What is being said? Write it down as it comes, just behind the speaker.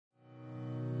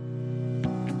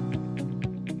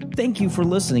Thank you for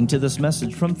listening to this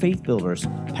message from Faith Builders.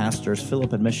 Pastors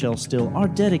Philip and Michelle Still are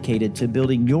dedicated to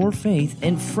building your faith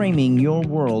and framing your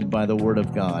world by the Word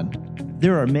of God.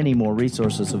 There are many more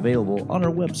resources available on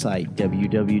our website,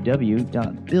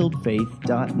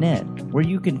 www.buildfaith.net, where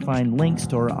you can find links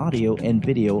to our audio and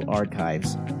video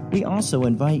archives. We also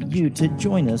invite you to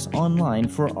join us online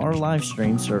for our live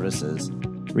stream services.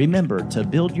 Remember to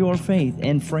build your faith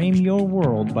and frame your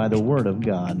world by the Word of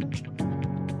God.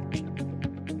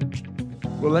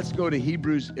 Well, let's go to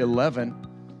Hebrews 11.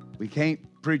 We can't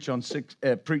preach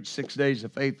 6 days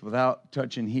of faith without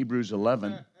touching Hebrews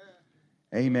 11.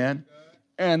 Amen.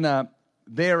 And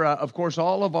there, of course,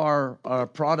 all of our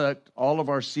product, all of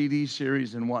our CD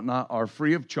series and whatnot are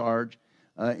free of charge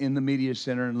in the Media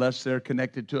Center unless they're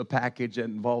connected to a package that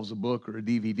involves a book or a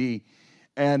DVD.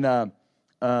 And,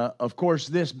 of course,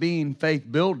 this being Faith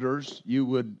Builders, you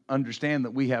would understand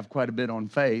that we have quite a bit on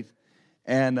faith.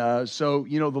 And so,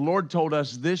 the Lord told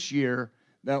us this year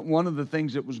that one of the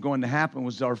things that was going to happen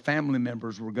was our family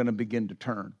members were going to begin to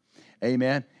turn.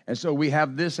 Amen. And so we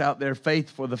have this out there, Faith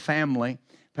for the Family.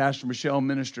 Pastor Michelle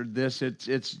ministered this.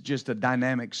 It's just a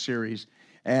dynamic series.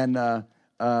 And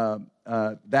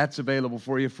that's available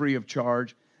for you free of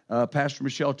charge. Pastor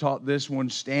Michelle taught this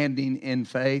one, Standing in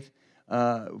Faith,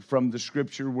 from the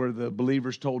scripture where the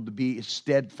believer's told to be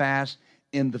steadfast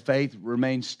in the faith,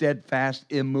 remain steadfast,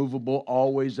 immovable,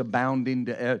 always abounding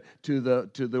to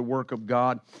the work of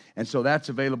God. And so that's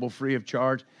available free of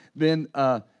charge. Then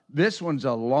this one's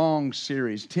a long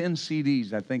series, 10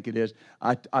 CDs, I think it is.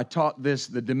 I taught this,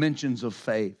 the dimensions of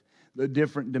faith, the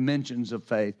different dimensions of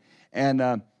faith.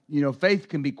 And, faith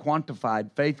can be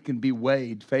quantified. Faith can be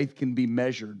weighed. Faith can be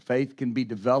measured. Faith can be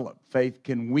developed. Faith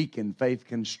can weaken. Faith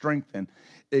can strengthen.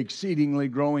 Exceedingly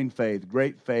growing faith,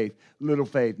 great faith, little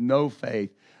faith, no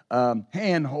faith,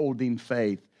 hand-holding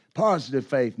faith, positive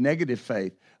faith, negative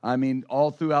faith. I mean,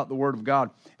 all throughout the Word of God.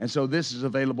 And so this is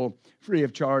available free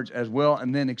of charge as well.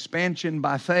 And then expansion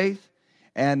by faith.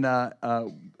 And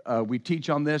we teach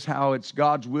on this, how it's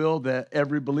God's will that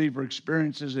every believer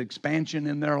experiences expansion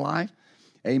in their life.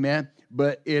 Amen.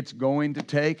 But it's going to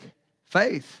take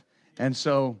faith. And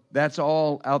so that's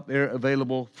all out there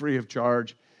available free of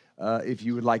charge. If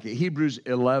you would like it. Hebrews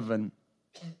 11.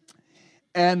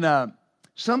 And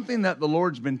something that the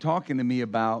Lord's been talking to me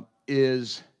about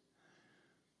is,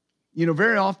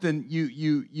 very often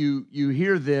you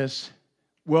hear this,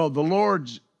 well, the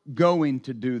Lord's going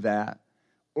to do that,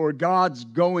 or God's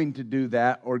going to do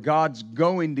that, or God's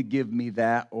going to give me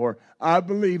that, or I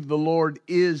believe the Lord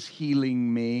is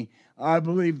healing me. I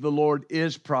believe the Lord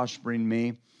is prospering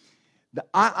me.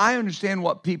 I understand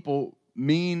what people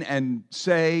mean and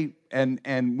say and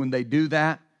when they do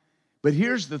that. But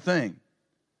here's the thing.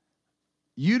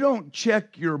 You don't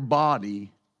check your body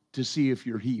to see if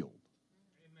you're healed.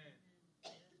 Amen.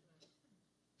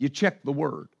 You check the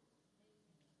Word.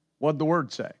 What'd the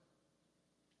Word say?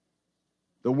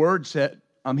 The Word said,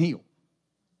 I'm healed.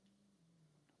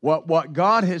 What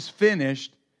God has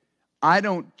finished, I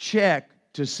don't check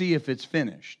to see if it's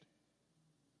finished.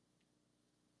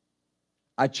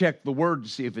 I check the Word to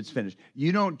see if it's finished.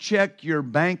 You don't check your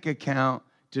bank account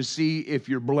to see if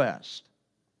you're blessed.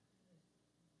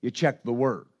 You check the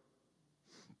Word.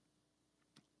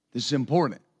 This is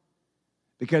important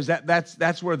because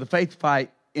that's where the faith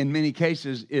fight in many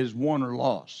cases is won or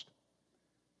lost.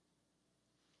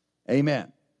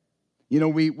 Amen.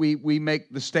 We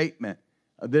make the statement,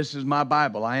 this is my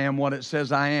Bible. I am what it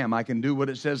says I am. I can do what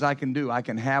it says I can do. I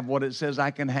can have what it says I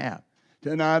can have.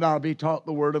 Tonight I'll be taught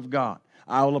the Word of God.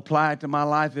 I will apply it to my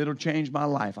life. It'll change my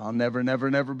life. I'll never, never,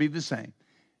 never be the same.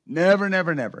 Never,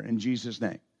 never, never, in Jesus'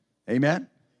 name. Amen?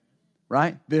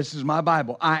 Right? This is my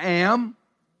Bible. I am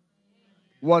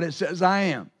what it says I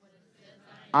am.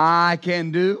 I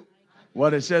can do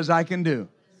what it says I can do.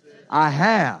 I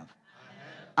have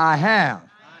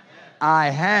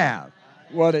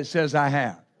what it says I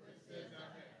have.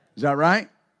 Is that right?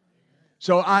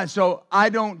 So I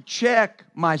don't check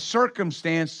my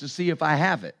circumstance to see if I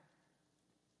have it.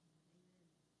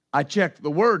 I check the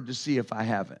Word to see if I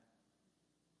have it.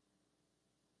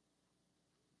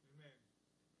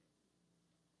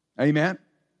 Amen.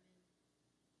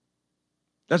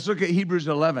 Let's look at Hebrews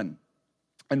 11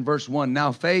 and verse 1.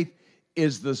 Now faith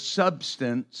is the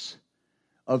substance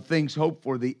of things hoped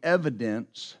for, the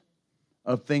evidence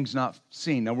of things not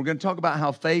seen. Now we're going to talk about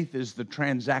how faith is the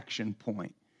transaction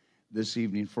point this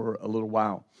evening for a little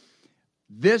while.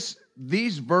 This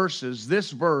verse,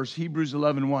 Hebrews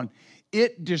 11:1,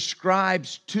 it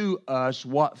describes to us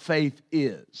what faith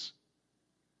is.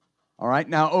 All right.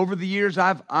 Now, over the years,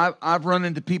 I've run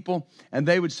into people, and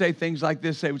they would say things like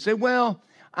this. They would say, "Well,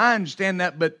 I understand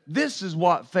that, but this is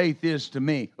what faith is to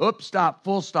me. Oops, stop,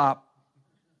 full stop.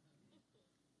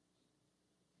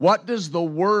 What does the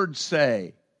Word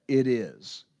say it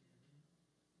is?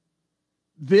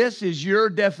 This is your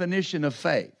definition of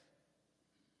faith.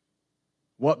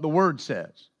 What the Word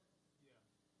says.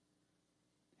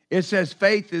 It says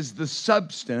faith is the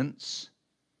substance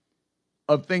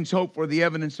of things hoped for, the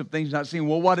evidence of things not seen.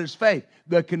 Well, what is faith?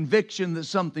 The conviction that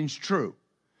something's true.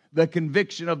 The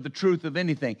conviction of the truth of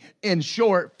anything. In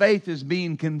short, faith is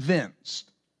being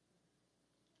convinced.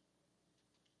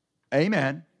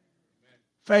 Amen.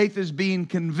 Faith is being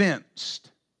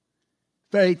convinced.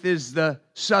 Faith is the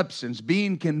substance.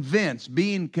 Being convinced,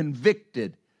 being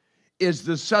convicted is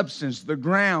the substance, the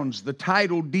grounds, the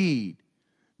title deed,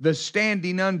 the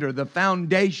standing under, the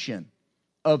foundation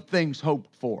of things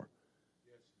hoped for.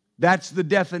 That's the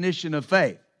definition of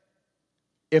faith.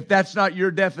 If that's not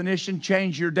your definition,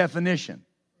 change your definition.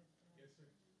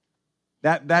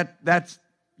 That's,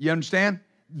 you understand?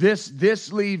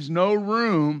 This leaves no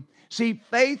room. See,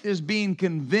 faith is being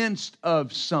convinced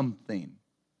of something.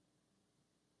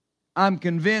 I'm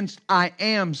convinced I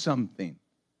am something.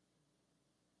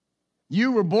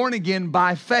 You were born again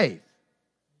by faith.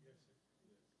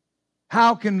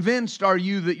 How convinced are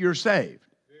you that you're saved?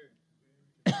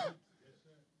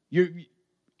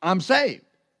 I'm saved.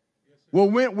 Well,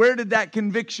 where did that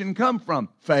conviction come from?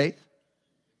 Faith.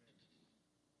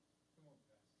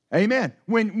 Amen.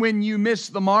 When you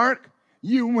missed the mark,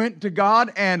 you went to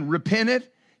God and repented.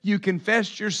 You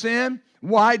confessed your sin.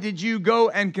 Why did you go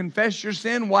and confess your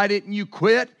sin? Why didn't you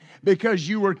quit? Because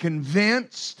you were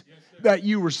convinced that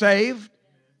you were saved.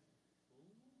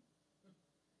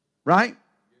 Right?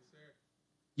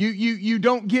 You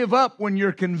don't give up when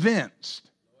you're convinced.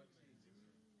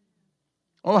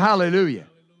 Oh, hallelujah.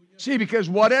 See, because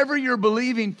whatever you're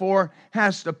believing for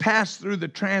has to pass through the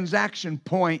transaction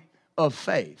point of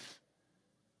faith.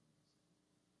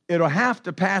 It'll have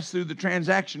to pass through the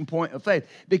transaction point of faith.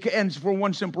 And for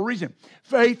one simple reason.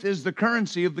 Faith is the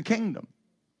currency of the kingdom.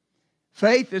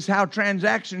 Faith is how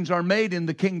transactions are made in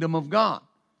the kingdom of God.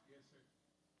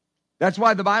 That's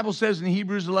why the Bible says in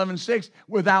Hebrews 11:6,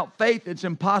 without faith it's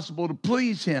impossible to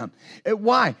please Him.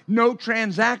 Why? No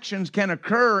transactions can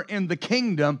occur in the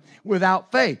kingdom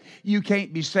without faith. You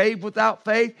can't be saved without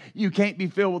faith. You can't be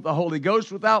filled with the Holy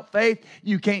Ghost without faith.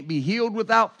 You can't be healed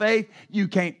without faith. You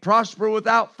can't prosper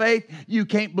without faith. You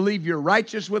can't believe you're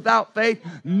righteous without faith.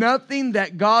 Nothing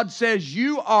that God says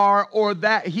you are or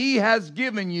that He has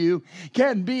given you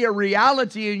can be a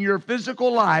reality in your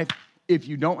physical life if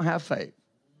you don't have faith.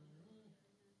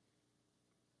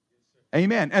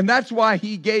 Amen. And that's why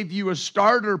He gave you a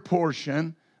starter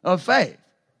portion of faith.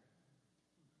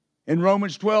 In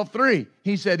Romans 12:3,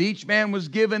 He said each man was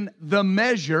given the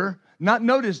measure, not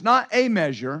a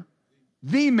measure,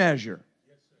 the measure.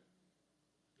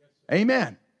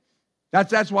 Amen.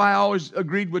 That's why I always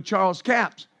agreed with Charles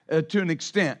Capps to an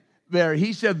extent there.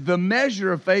 He said the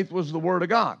measure of faith was the Word of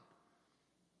God.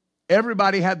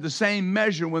 Everybody had the same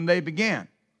measure when they began.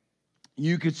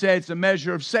 You could say it's a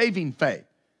measure of saving faith.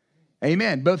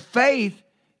 Amen. But faith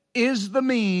is the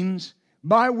means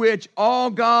by which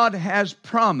all God has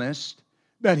promised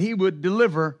that He would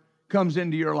deliver comes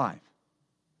into your life.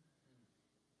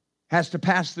 Has to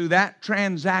pass through that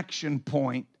transaction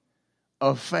point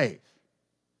of faith.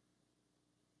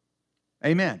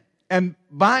 Amen. And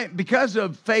because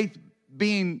of faith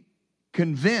being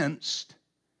convinced,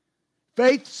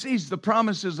 faith sees the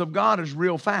promises of God as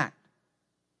real fact.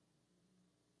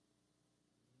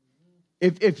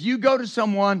 If you go to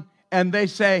someone and they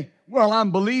say, well,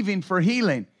 I'm believing for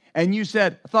healing, and you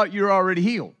said, I thought you were already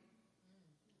healed.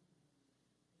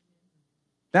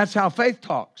 That's how faith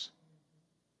talks.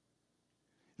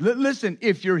 Listen,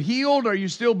 if you're healed, are you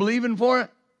still believing for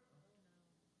it?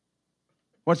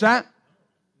 What's that?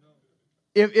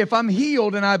 If I'm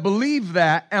healed and I believe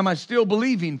that, am I still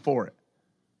believing for it?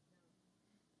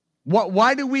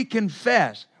 Why do we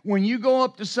confess? When you go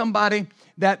up to somebody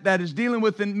that is dealing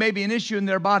with maybe an issue in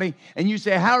their body, and you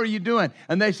say, how are you doing?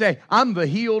 And they say, I'm the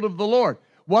healed of the Lord.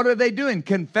 What are they doing?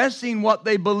 Confessing what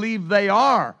they believe they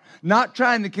are. Not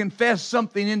trying to confess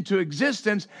something into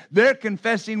existence. They're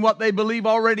confessing what they believe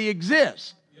already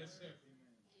exists. Yes, sir.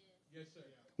 Yes, sir.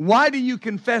 Why do you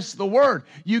confess the Word?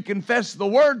 You confess the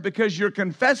Word because you're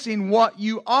confessing what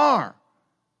you are.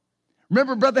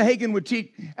 Remember, Brother Hagin would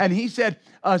teach, and he said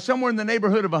somewhere in the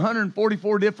neighborhood of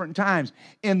 144 different times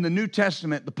in the New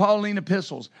Testament, the Pauline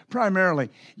epistles primarily,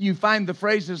 you find the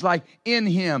phrases like in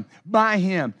Him, by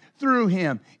Him, through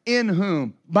Him, in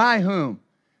whom, by whom.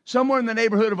 Somewhere in the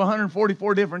neighborhood of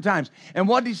 144 different times. And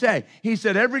what did he say? He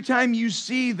said, every time you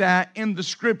see that in the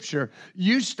scripture,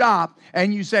 you stop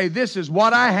and you say, this is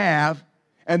what I have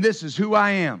and this is who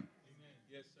I am.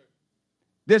 Yes, sir.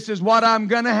 This is what I'm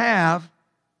going to have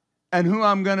and who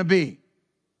I'm going to be.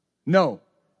 No.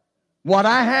 What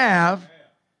I have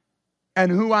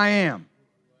and who I am.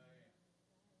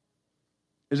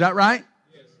 Is that right?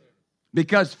 Yes, sir.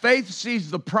 Because faith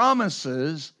sees the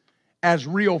promises as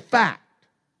real fact.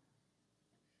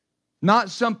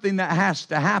 Not something that has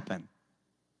to happen.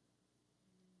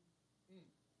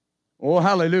 Oh,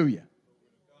 hallelujah.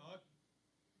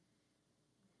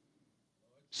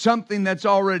 Something that's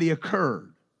already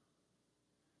occurred.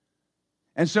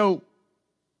 And so,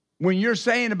 when you're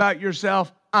saying about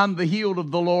yourself, I'm the healed of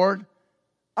the Lord,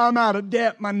 I'm out of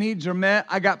debt, my needs are met,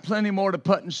 I got plenty more to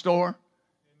put in store,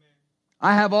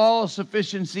 I have all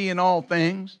sufficiency in all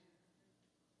things.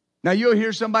 Now, you'll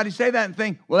hear somebody say that and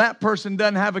think, well, that person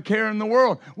doesn't have a care in the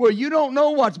world. Well, you don't know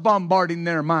what's bombarding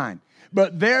their mind,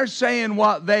 but they're saying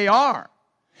what they are.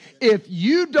 If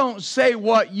you don't say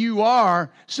what you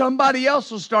are, somebody else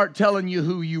will start telling you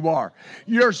who you are.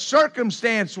 Your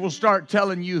circumstance will start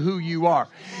telling you who you are.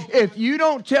 If you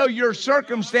don't tell your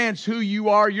circumstance who you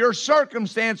are, your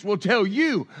circumstance will tell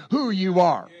you who you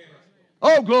are.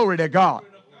 Oh, glory to God.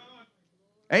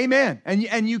 Amen.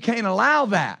 And you can't allow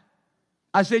that.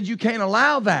 I said you can't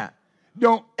allow that.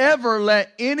 Don't ever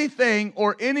let anything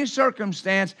or any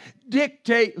circumstance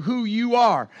dictate who you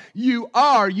are. You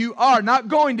are not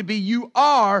going to be. You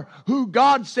are who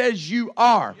God says you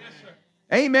are. Yes,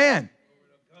 amen.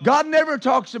 God never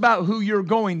talks about who you're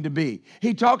going to be.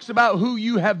 He talks about who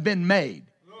you have been made.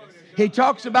 He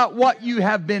talks about what you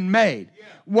have been made.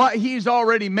 What He's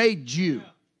already made you.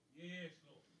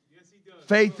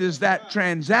 Faith is that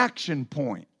transaction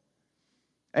point.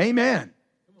 Amen.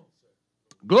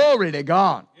 Glory to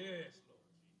God.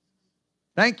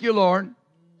 Thank you, Lord.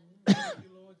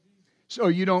 So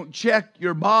you don't check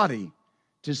your body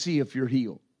to see if you're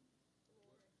healed.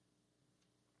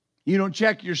 You don't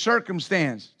check your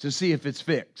circumstance to see if it's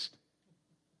fixed.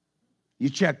 You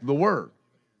check the Word.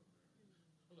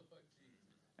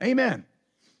 Amen.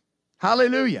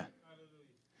 Hallelujah.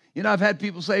 You know, I've had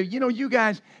people say, you know, you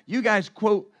guys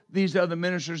quote these other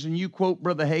ministers and you quote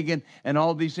Brother Hagin and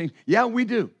all these things. Yeah, we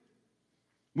do.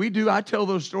 We do. I tell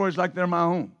those stories like they're my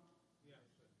own.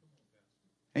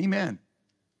 Amen.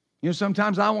 You know,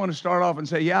 sometimes I want to start off and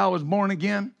say, yeah, I was born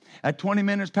again at 20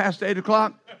 minutes past 8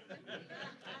 o'clock.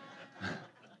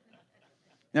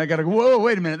 Now I got to go, whoa,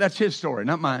 wait a minute. That's his story,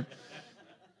 not mine.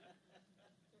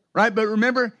 Right? But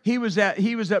remember, he was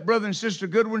at Brother and Sister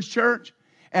Goodwin's church.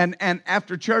 And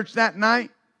after church that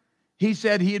night, he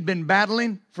said he had been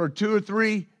battling for 2 or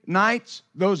 3 nights,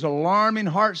 those alarming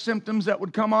heart symptoms that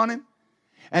would come on him.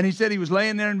 And he said he was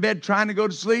laying there in bed trying to go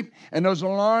to sleep, and those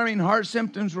alarming heart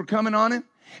symptoms were coming on him.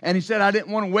 And he said, I didn't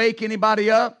want to wake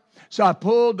anybody up, so I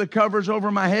pulled the covers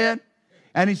over my head.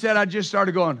 And he said, I just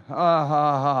started going, ha,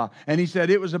 ha, ha. And he said,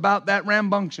 it was about that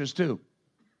rambunctious too.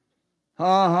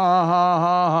 Ha, ha, ha,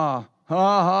 ha, ha,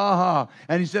 ha, ha, ha.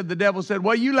 And he said, the devil said,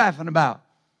 what are you laughing about?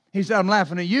 He said, I'm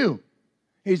laughing at you.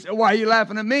 He said, why are you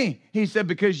laughing at me? He said,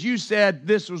 because you said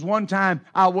this was one time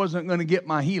I wasn't going to get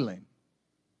my healing.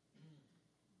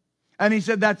 And he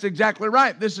said, that's exactly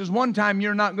right. This is one time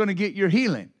you're not going to get your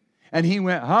healing. And he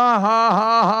went, ha, ha,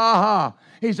 ha, ha, ha.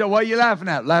 He said, what are you laughing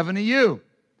at? Laughing at you.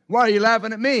 Why are you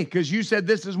laughing at me? Because you said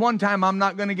this is one time I'm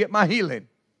not going to get my healing.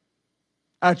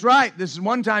 That's right. This is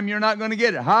one time you're not going to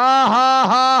get it. Ha, ha,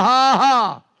 ha, ha,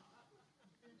 ha.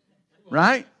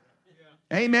 Right?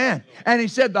 Yeah. Amen. And he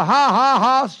said the ha, ha,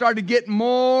 ha started getting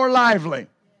more lively.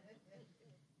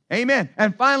 Amen.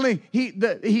 And finally,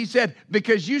 he said,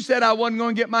 because you said I wasn't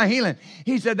going to get my healing.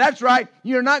 He said, that's right.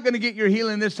 You're not going to get your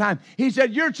healing this time. He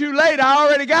said, you're too late. I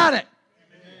already got it.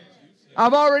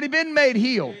 I've already been made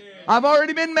healed. I've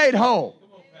already been made whole.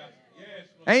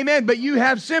 Amen. But you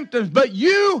have symptoms. But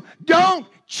you don't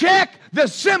check the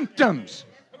symptoms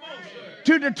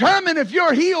to determine if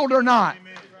you're healed or not.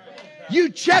 You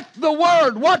check the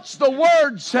Word. What's the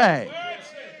Word say?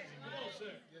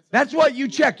 That's what you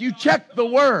check. You check the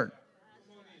Word.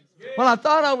 Well, I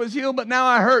thought I was healed, but now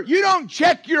I hurt. You don't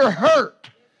check your hurt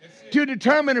to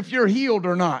determine if you're healed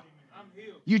or not.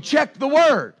 You check the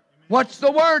Word. What's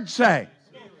the Word say?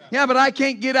 Yeah, but I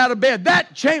can't get out of bed.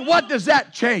 What does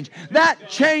that change? That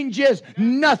changes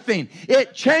nothing.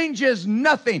 It changes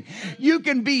nothing. You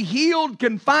can be healed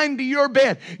confined to your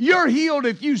bed. You're healed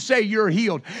if you say you're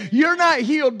healed. You're not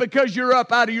healed because you're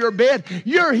up out of your bed.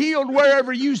 You're healed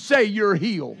wherever you say you're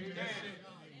healed.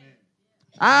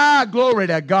 Ah, glory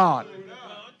to God.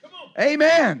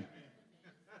 Amen.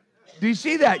 Do you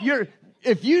see that?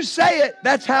 If you say it,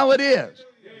 that's how it is.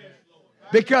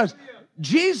 Because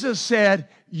Jesus said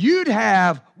you'd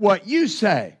have what you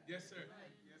say. Yes, sir.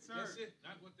 Yes, sir. That's it.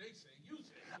 Not what they say. You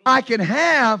say. I can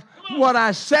have what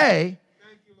I say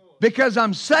because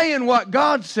I'm saying what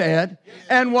God said,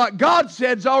 and what God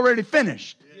said's already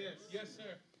finished. Yes, sir.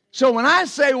 So when I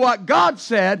say what God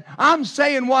said, I'm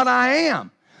saying what I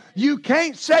am. You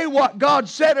can't say what God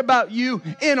said about you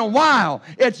in a while.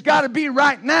 It's got to be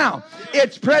right now.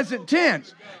 It's present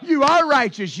tense. You are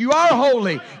righteous. You are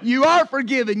holy. You are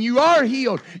forgiven. You are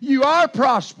healed. You are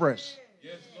prosperous.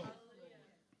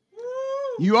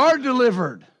 You are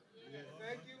delivered.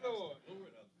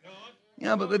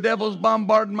 Yeah, but the devil's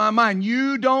bombarding my mind.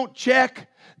 You don't check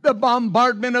the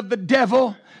bombardment of the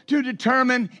devil to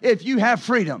determine if you have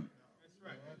freedom.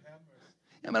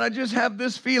 I mean, I just have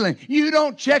this feeling. You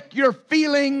don't check your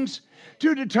feelings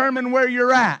to determine where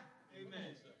you're at.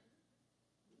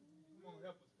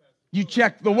 You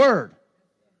check the Word.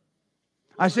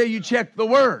 I say you check the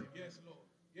Word.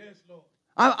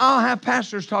 I'll have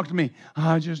pastors talk to me.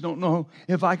 I just don't know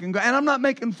if I can go. And I'm not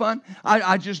making fun.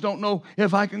 I just don't know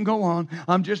if I can go on.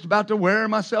 I'm just about to wear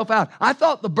myself out. I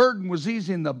thought the burden was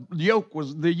easy and the yoke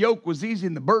was easy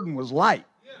and the burden was light.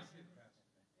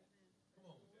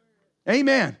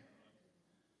 Amen.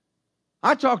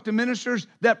 I talk to ministers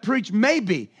that preach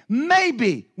maybe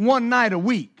one night a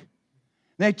week.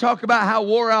 They talk about how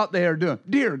wore out they are doing.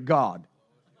 Dear God.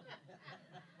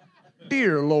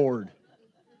 Dear Lord.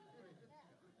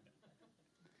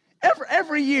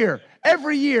 Every year,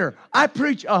 I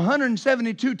preach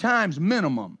 172 times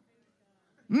minimum.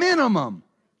 Minimum.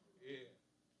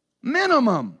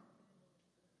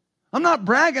 I'm not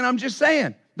bragging, I'm just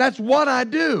saying, that's what I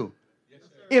do.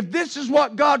 If this is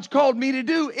what God's called me to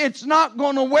do, it's not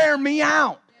going to wear me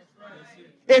out.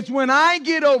 It's when I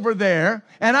get over there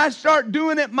and I start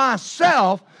doing it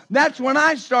myself, that's when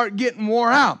I start getting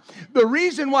wore out. The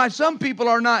reason why some people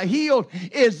are not healed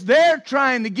is they're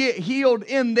trying to get healed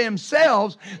in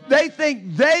themselves. They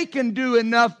think they can do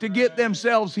enough to get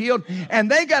themselves healed,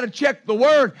 and they got to check the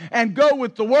Word and go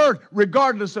with the Word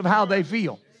regardless of how they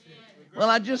feel. Well,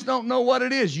 I just don't know what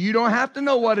it is. You don't have to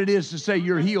know what it is to say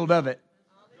you're healed of it.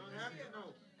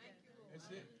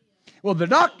 Well, the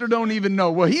doctor don't even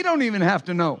know. Well, he don't even have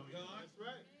to know.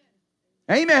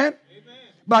 Amen.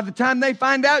 By the time they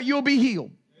find out, you'll be healed.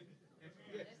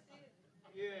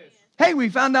 Hey, we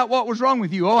found out what was wrong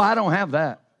with you. Oh, I don't have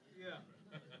that.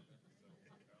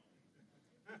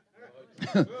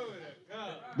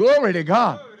 Glory to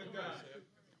God.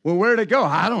 Well, where'd it go?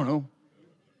 I don't know.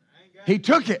 He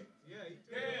took it.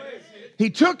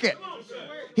 He took it.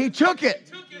 He took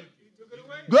it.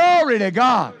 Glory to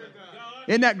God.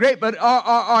 Isn't that great? But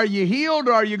are you healed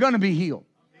or are you going to be healed?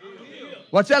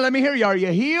 What's that? Let me hear you. Are you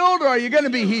healed or are you going to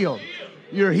be healed?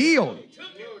 You're healed.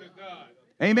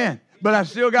 Amen. But I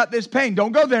still got this pain.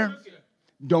 Don't go there.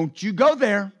 Don't you go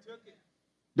there.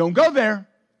 Don't go there.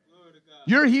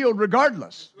 You're healed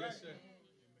regardless.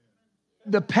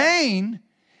 The pain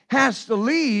has to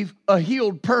leave a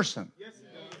healed person.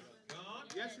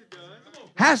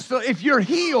 Has to. If you're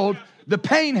healed, the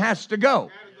pain has to go.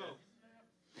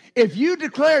 If you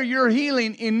declare your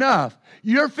healing enough,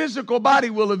 your physical body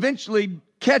will eventually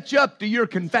catch up to your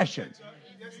confession.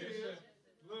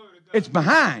 It's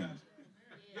behind.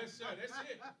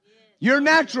 Your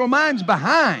natural mind's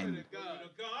behind.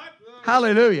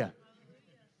 Hallelujah.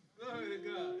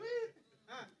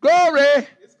 Glory.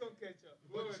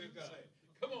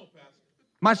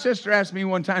 My sister asked me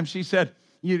one time, she said,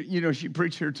 you know, she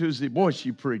preached here Tuesday. Boy,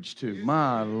 she preached too.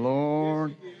 My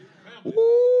Lord.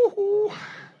 Woo-hoo.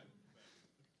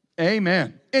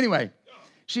 Amen. Anyway,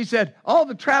 she said, all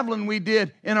the traveling we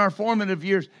did in our formative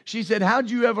years, she said, how'd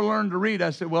you ever learn to read? I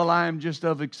said, well, I am just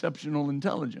of exceptional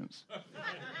intelligence.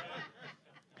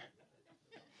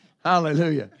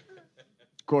 Hallelujah.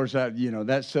 Of course,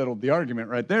 that settled the argument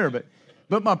right there.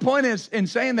 But my point is, in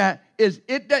saying that, is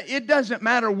it doesn't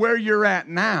matter where you're at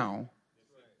now.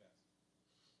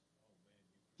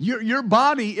 Your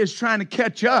body is trying to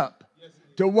catch up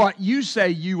to what you say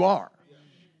you are.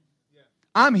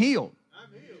 I'm healed.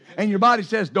 And your body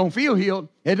says, don't feel healed.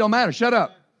 It don't matter. Shut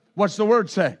up. What's the Word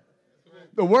say?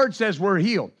 The Word says we're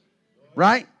healed.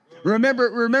 Right?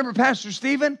 Remember Pastor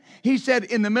Stephen? He said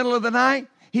in the middle of the night,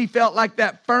 he felt like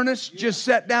that furnace just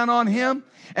set down on him.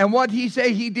 And what he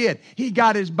say he did? He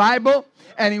got his Bible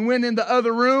and he went in the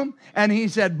other room and he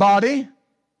said, body,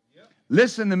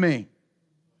 listen to me.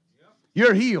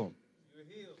 You're healed.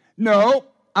 No,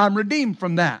 I'm redeemed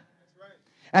from that.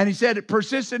 And he said it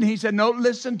persisted. He said, no,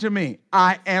 listen to me.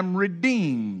 I am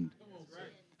redeemed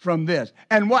from this.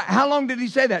 And how long did he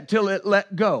say that? Till it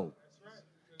let go.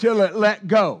 till it let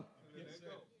go.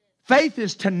 Faith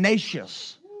is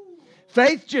tenacious.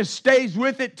 Faith just stays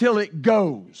with it till it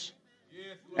goes.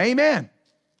 Amen.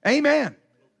 Amen.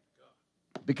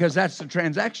 Because that's the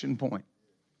transaction point.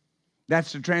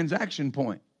 That's the transaction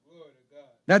point.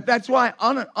 That's why,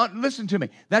 listen to me.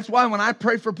 That's why when I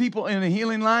pray for people in a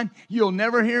healing line, you'll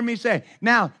never hear me say,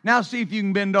 now see if you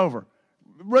can bend over.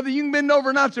 Whether you can bend over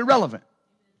or not, it's irrelevant.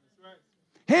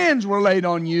 Hands were laid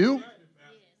on you,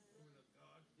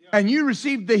 and you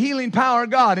received the healing power of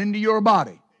God into your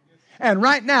body. And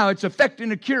right now, it's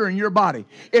affecting a cure in your body.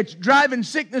 It's driving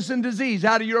sickness and disease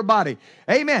out of your body.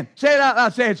 Amen. Say it out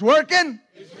loud. Say, it's working.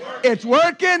 It's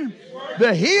working.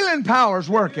 The healing power's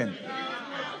working.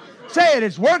 Say it.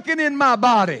 It's working in my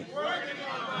body.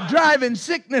 Driving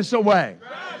sickness away.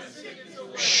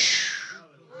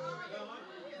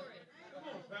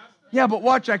 Yeah, but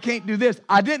watch, I can't do this.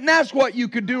 I didn't ask what you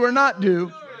could do or not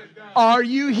do. Are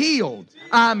you healed?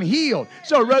 I'm healed.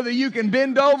 So whether you can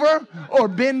bend over or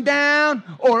bend down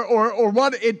or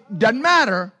what, it doesn't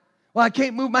matter. Well, I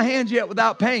can't move my hands yet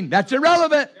without pain. That's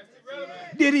irrelevant.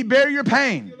 Did he bear your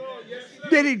pain?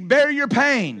 Did he bear your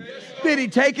pain? Did he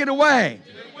take it away?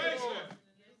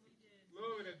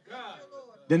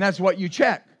 Then that's what you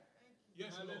check.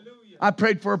 I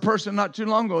prayed for a person not too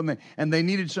long ago, and they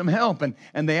needed some help, and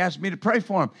they asked me to pray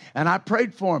for them, and I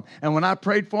prayed for them. And when I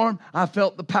prayed for them, I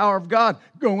felt the power of God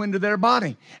go into their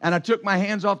body. And I took my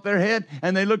hands off their head,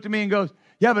 and they looked at me and goes,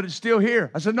 yeah, but it's still here.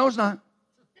 I said, no, it's not.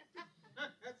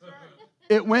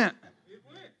 It went.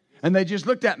 And they just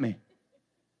looked at me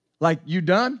like, you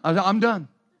done? I said, I'm done.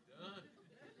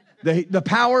 The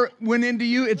power went into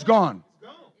you, it's gone.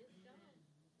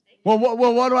 Well,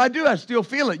 what do I do? I still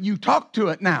feel it. You talk to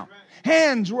it now.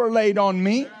 Hands were laid on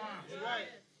me,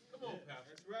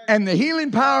 and the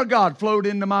healing power of God flowed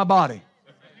into my body.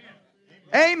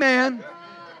 Amen.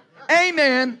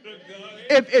 Amen.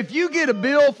 If you get a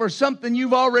bill for something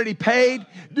you've already paid,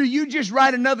 do you just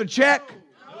write another check?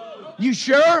 You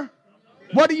sure?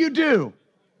 What do?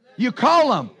 You call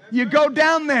them. You go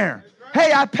down there.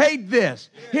 Hey, I paid this.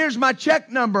 Here's my check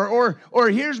number, or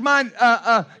here's my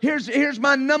here's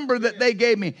my number that they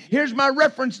gave me. Here's my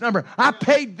reference number. I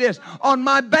paid this on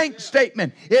my bank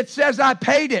statement. It says I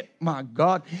paid it. My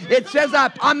God, it says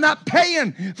I'm not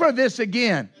paying for this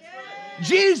again.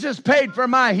 Jesus paid for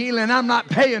my healing. I'm not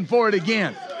paying for it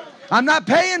again. I'm not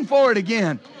paying for it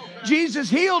again. Jesus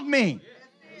healed me.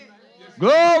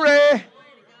 Glory.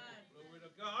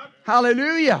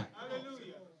 Hallelujah.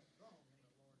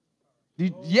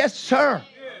 Yes, sir.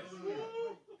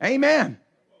 Amen.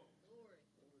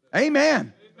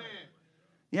 Amen.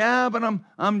 Yeah, but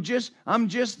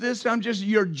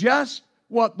you're just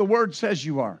what the Word says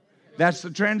you are. That's the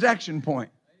transaction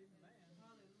point.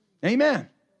 Amen.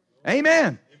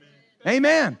 Amen.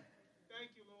 Amen.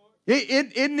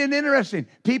 Isn't it interesting?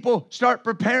 People start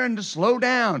preparing to slow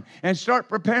down and start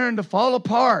preparing to fall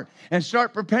apart and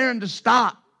start preparing to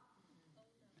stop.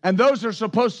 And those are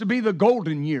supposed to be the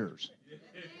golden years.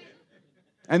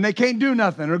 And they can't do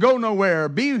nothing or go nowhere or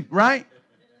be, right?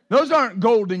 Those aren't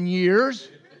golden years.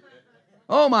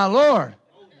 Oh, my Lord.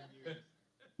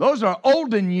 Those are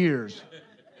olden years.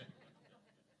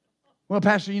 Well,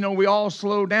 Pastor, we all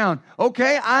slow down.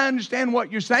 Okay, I understand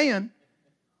what you're saying.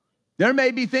 There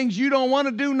may be things you don't want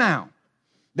to do now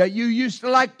that you used to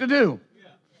like to do.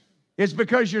 It's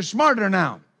because you're smarter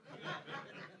now.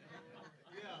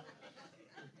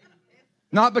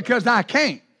 Not because I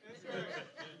can't.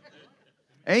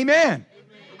 Amen.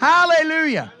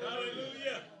 Hallelujah.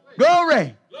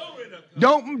 Glory.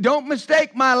 Don't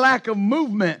mistake my lack of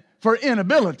movement for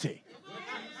inability.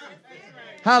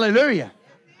 Hallelujah.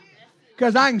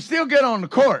 Because I can still get on the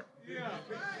court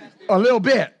a little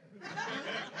bit.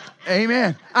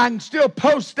 Amen. I can still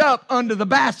post up under the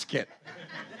basket.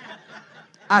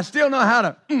 I still know how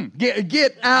to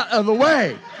get out of the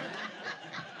way.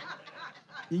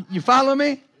 You follow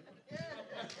me?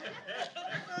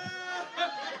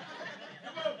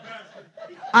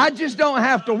 I just don't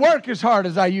have to work as hard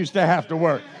as I used to have to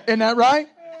work. Isn't that right?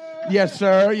 Yes,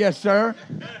 sir. Yes, sir.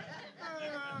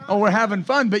 Oh, we're having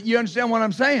fun, but you understand what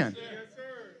I'm saying?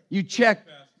 You check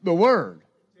the Word.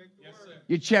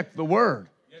 You check the Word.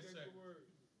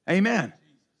 Amen.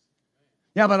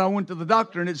 Yeah, but I went to the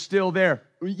doctor and it's still there.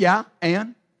 Yeah,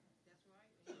 and?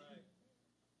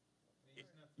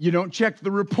 You don't check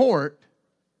the report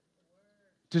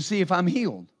to see if I'm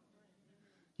healed.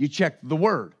 You check the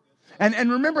Word.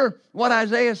 And remember what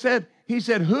Isaiah said? He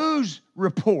said, whose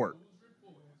report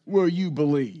will you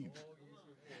believe?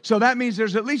 So that means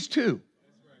there's at least two.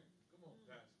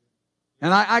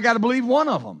 And I got to believe one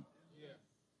of them.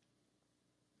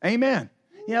 Amen.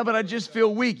 Yeah, but I just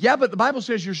feel weak. Yeah, but the Bible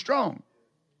says you're strong.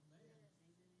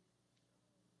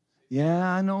 Yeah,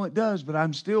 I know it does, but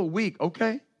I'm still weak.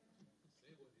 Okay.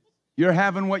 You're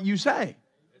having what you say.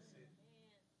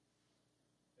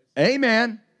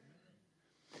 Amen.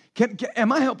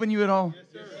 Am I helping you at all?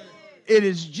 It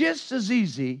is just as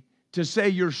easy to say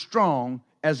you're strong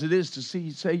as it is to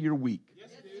say you're weak.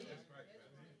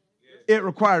 It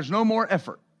requires no more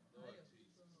effort.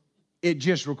 It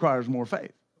just requires more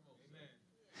faith.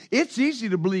 It's easy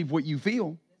to believe what you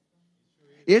feel.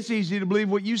 It's easy to believe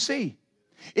what you see.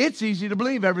 It's easy to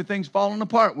believe everything's falling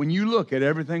apart when you look at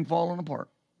everything falling apart.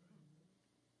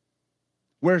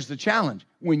 Where's the challenge?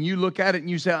 When you look at it and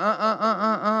you say,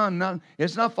 no,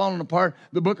 it's not falling apart.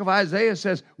 The book of Isaiah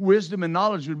says, wisdom and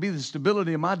knowledge would be the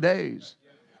stability of my days.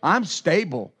 I'm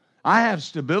stable. I have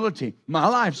stability. My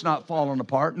life's not falling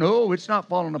apart. No, it's not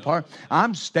falling apart.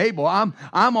 I'm stable. I'm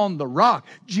on the rock.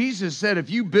 Jesus said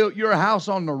if you built your house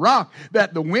on the rock,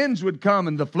 that the winds would come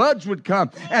and the floods would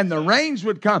come and the rains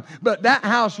would come, but that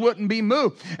house wouldn't be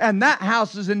moved. And that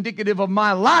house is indicative of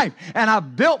my life. And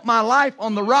I've built my life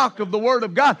on the rock of the Word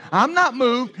of God. I'm not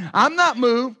moved. I'm not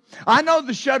moved. I know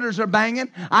the shutters are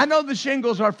banging. I know the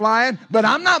shingles are flying, but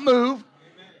I'm not moved.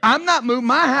 I'm not moved.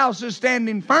 My house is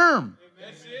standing firm.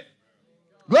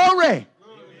 Glory.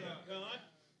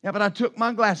 Yeah, but I took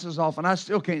my glasses off and I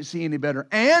still can't see any better.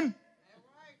 And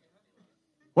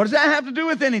what does that have to do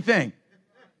with anything?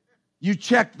 You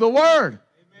check the Word.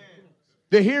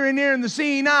 The hearing ear and the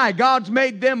seeing eye, God's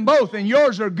made them both, and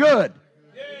yours are good.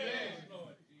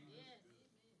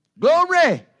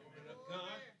 Glory.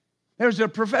 There's a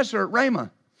professor at Rhema,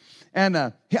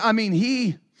 and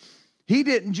he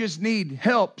didn't just need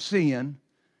help seeing.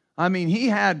 He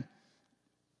had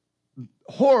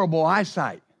horrible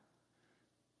eyesight,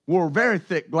 wore very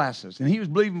thick glasses, and he was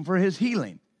believing for his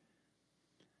healing.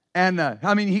 And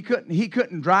he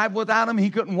couldn't drive without them. He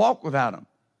couldn't walk without them.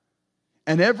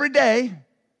 And every day,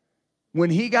 when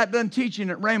he got done teaching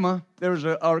at Rhema, there was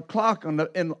a clock on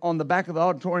the back of the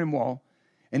auditorium wall,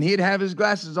 and he'd have his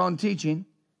glasses on teaching,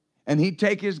 and he'd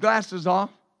take his glasses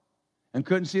off and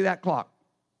couldn't see that clock.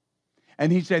 And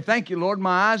he'd say, "Thank you, Lord,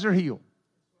 my eyes are healed."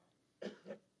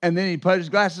 And then he'd put his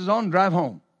glasses on and drive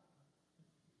home.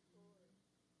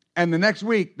 And the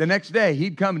next day,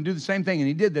 he'd come and do the same thing. And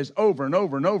he did this over and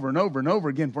over and over and over and over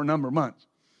again for a number of months.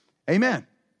 Amen.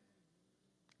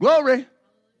 Glory.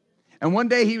 And one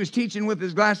day he was teaching with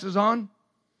his glasses on.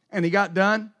 And he got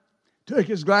done, took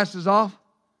his glasses off,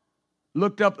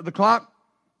 looked up at the clock,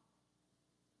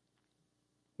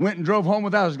 went and drove home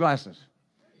without his glasses.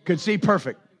 Could see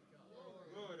perfect.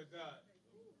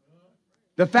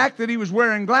 The fact that he was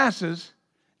wearing glasses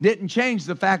didn't change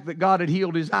the fact that God had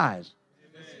healed his eyes.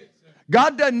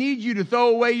 God doesn't need you to throw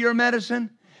away your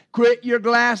medicine, quit your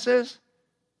glasses,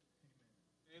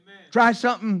 try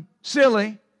something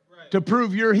silly to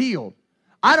prove you're healed.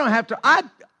 I don't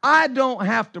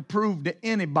have to prove to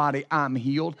anybody I'm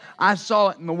healed. I saw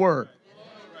it in the Word.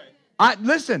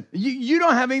 Listen, you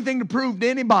don't have anything to prove to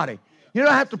anybody. You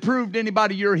don't have to prove to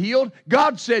anybody you're healed.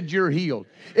 God said you're healed.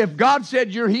 If God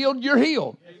said you're healed, you're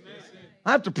healed.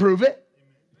 I have to prove it.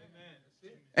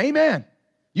 Amen.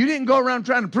 You didn't go around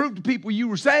trying to prove to people you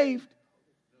were saved.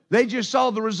 They just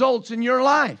saw the results in your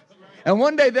life. And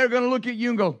one day they're going to look at you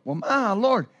and go, "Well, my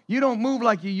Lord, you don't move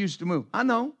like you used to move." I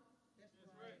know.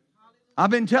 I've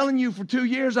been telling you for 2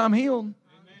 years I'm healed.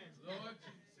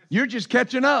 You're just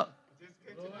catching up.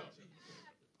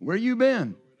 Where you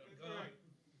been?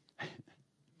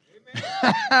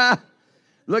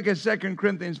 Look at 2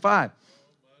 Corinthians 5.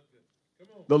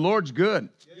 The Lord's good.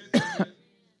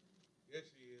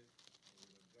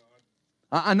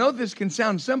 I know this can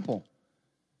sound simple.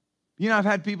 I've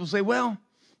had people say, "Well,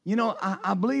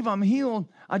 I believe I'm healed.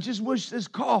 I just wish this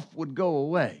cough would go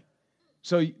away."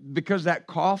 So because that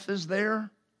cough is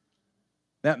there,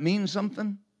 that means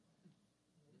something?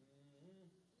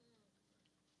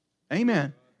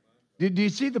 Amen. Do you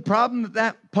see the problem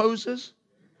that poses?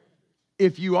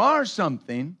 If you are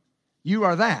something, you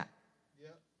are that.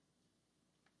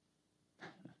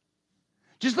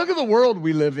 Just look at the world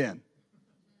we live in.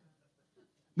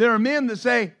 There are men that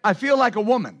say, "I feel like a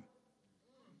woman."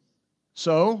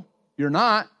 So, you're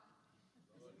not.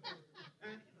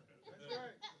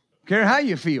 Care how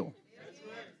you feel.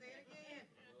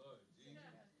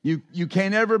 You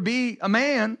can't ever be a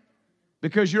man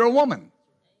because you're a woman.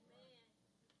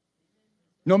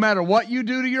 No matter what you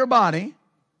do to your body,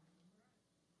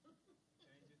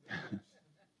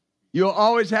 you'll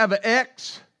always have an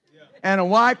X and a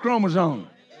Y chromosome.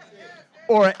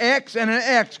 Or an X and an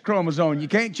X chromosome. You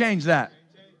can't change that.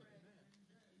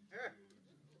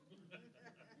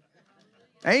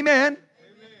 Amen.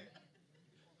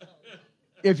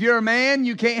 If you're a man,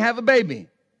 you can't have a baby.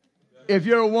 If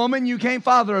you're a woman, you can't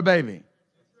father a baby.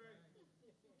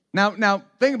 Now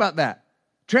think about that.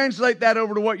 Translate that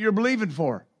over to what you're believing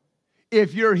for.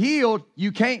 If you're healed,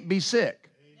 you can't be sick.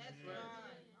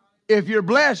 If you're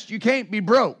blessed, you can't be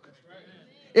broke.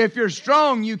 If you're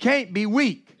strong, you can't be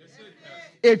weak.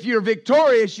 If you're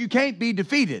victorious, you can't be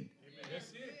defeated.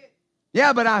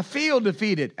 Yeah, but I feel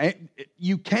defeated.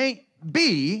 You can't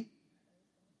be,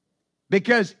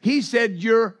 because he said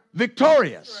you're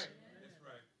victorious.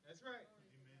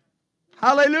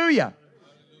 Hallelujah.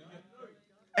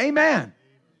 Amen.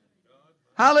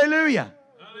 Hallelujah.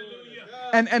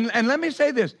 And let me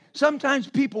say this. Sometimes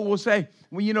people will say,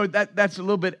 well, you know, that's a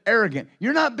little bit arrogant.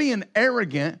 You're not being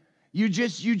arrogant. You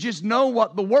just know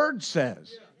what the word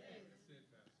says.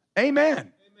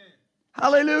 Amen.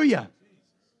 Hallelujah.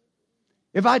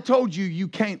 If I told you you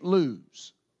can't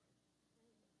lose,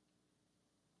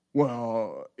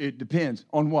 well, it depends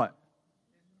on what?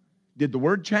 Did the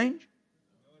word change?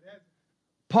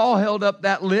 Paul held up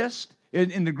that list.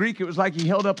 In the Greek, it was like he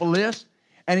held up a list,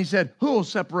 and he said, who will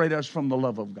separate us from the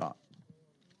love of God?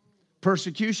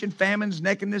 Persecution, famines,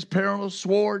 nakedness, perils,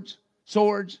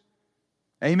 swords.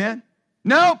 Amen?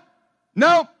 Nope.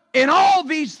 In all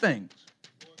these things,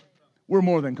 we're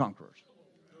more than conquerors.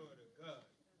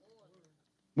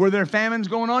 Were there famines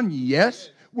going on? Yes.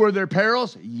 Were there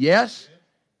perils? Yes.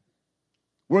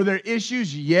 Were there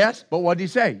issues? Yes. But what did he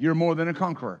say? You're more than a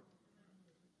conqueror.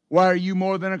 Why are you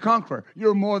more than a conqueror?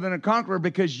 You're more than a conqueror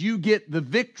because you get the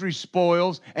victory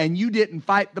spoils and you didn't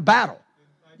fight the battle.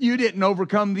 You didn't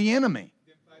overcome the enemy.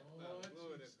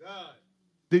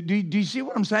 Do you see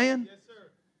what I'm saying? Yes, sir.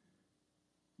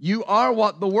 You are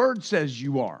what the word says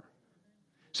you are.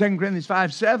 2 Corinthians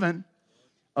 5:7,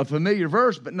 a familiar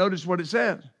verse, but notice what it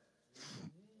says.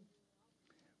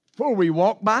 For we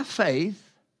walk by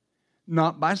faith,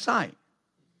 not by sight.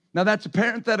 Now that's a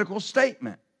parenthetical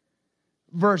statement.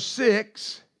 Verse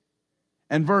 6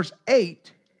 and verse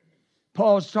 8,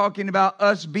 Paul's talking about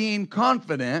us being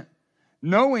confident,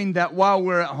 knowing that while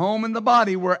we're at home in the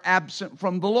body, we're absent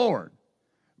from the Lord.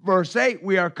 Verse 8,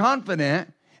 we are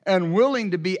confident and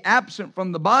willing to be absent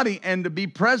from the body and to be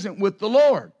present with the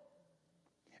Lord.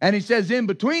 And he says in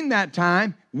between that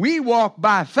time, we walk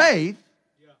by faith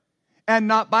and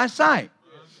not by sight.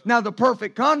 Now, the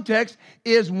perfect context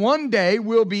is one day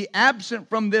we'll be absent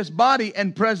from this body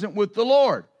and present with the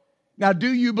Lord. Now,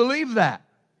 do you believe that?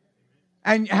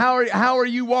 And how are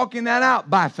you walking that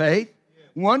out? By faith.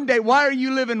 One day, why are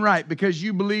you living right? Because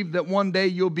you believe that one day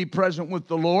you'll be present with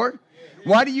the Lord.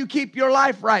 Why do you keep your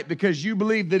life right? Because you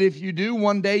believe that if you do,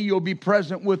 one day you'll be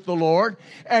present with the Lord,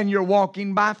 and you're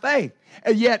walking by faith.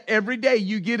 And yet every day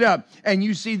you get up and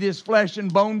you see this flesh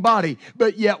and bone body,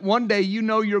 but yet one day you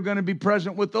know you're going to be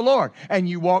present with the Lord, and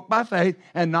you walk by faith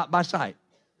and not by sight.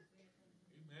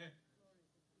 Amen.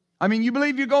 I mean, you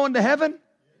believe you're going to heaven?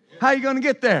 How are you going to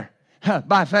get there?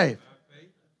 By faith.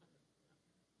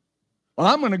 Well,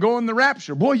 I'm going to go in the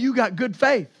rapture. Boy, you got good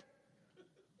faith.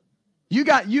 You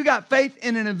got faith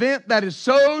in an event that is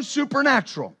so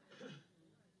supernatural.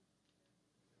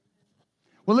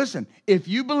 Well, listen, if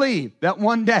you believe that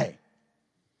one day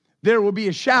there will be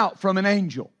a shout from an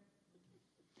angel,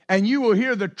 and you will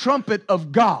hear the trumpet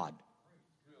of God,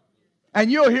 and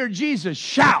you'll hear Jesus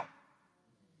shout,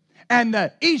 and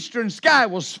the eastern sky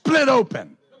will split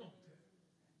open,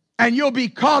 and you'll be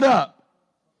caught up.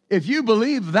 If you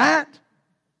believe that,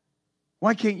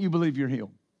 why can't you believe you're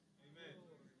healed?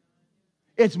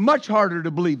 It's much harder to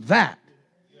believe that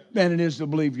than it is to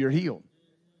believe you're healed.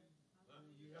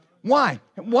 Why?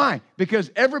 Why?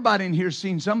 Because everybody in here has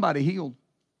seen somebody healed.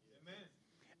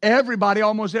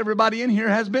 Almost everybody in here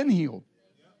has been healed.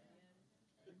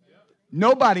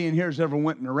 Nobody in here has ever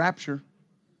went in a rapture.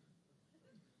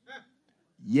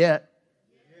 Yet.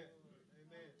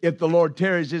 If the Lord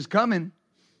tarries his coming,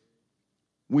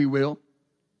 we will.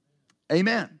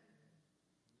 Amen.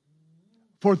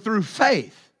 For through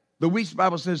faith, the Weeks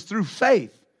Bible says, through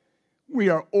faith, we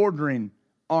are ordering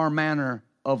our manner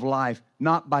of life,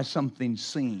 not by something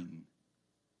seen.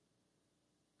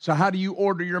 So how do you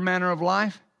order your manner of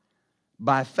life?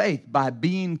 By faith, by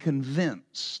being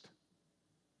convinced.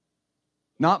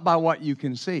 Not by what you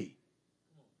can see.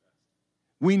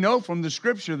 We know from the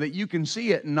scripture that you can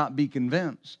see it and not be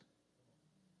convinced.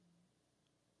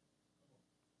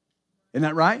 Isn't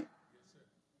that right?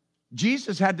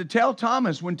 Jesus had to tell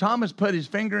Thomas, when Thomas put his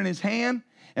finger in his hand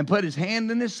and put his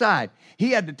hand in his side,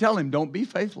 he had to tell him, don't be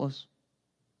faithless.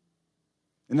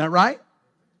 Isn't that right?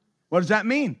 What does that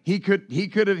mean? He could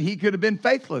have been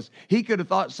faithless. He could have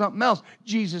thought something else.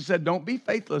 Jesus said, don't be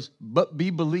faithless, but be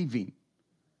believing.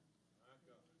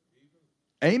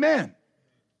 Amen.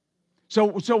 So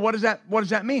what does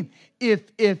that mean?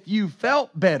 If you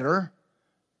felt better,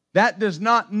 that does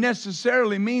not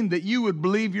necessarily mean that you would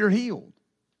believe you're healed.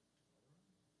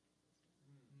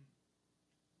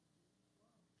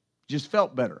 Just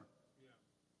felt better.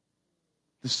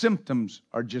 The symptoms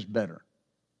are just better.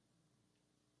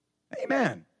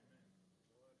 Amen.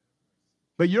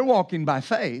 But you're walking by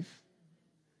faith,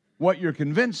 what you're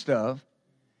convinced of,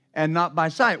 and not by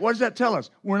sight. What does that tell us?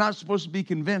 We're not supposed to be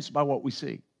convinced by what we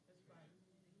see.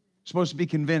 We're supposed to be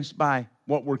convinced by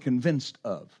what we're convinced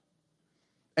of.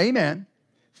 Amen.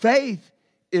 Faith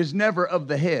is never of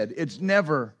the head. It's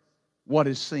never what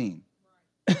is seen.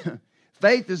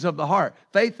 Faith is of the heart.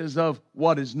 Faith is of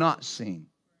what is not seen.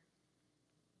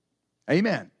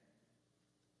 Amen.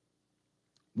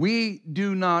 We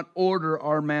do not order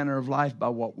our manner of life by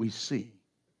what we see.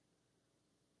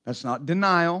 That's not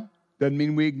denial. Doesn't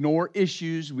mean we ignore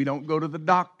issues. We don't go to the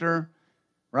doctor,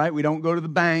 right? We don't go to the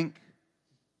bank.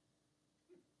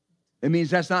 It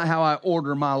means that's not how I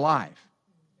order my life.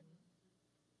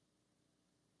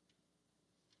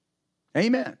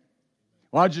 Amen.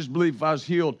 Well, I just believe if I was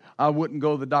healed, I wouldn't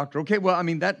go to the doctor. Okay, well, I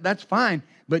mean, that's fine.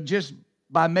 But just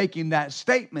by making that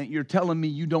statement, you're telling me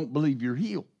you don't believe you're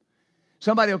healed.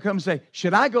 Somebody will come and say,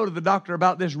 should I go to the doctor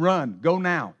about this? Run. Go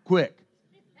now. Quick.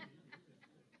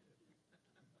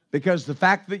 Because the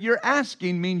fact that you're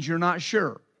asking means you're not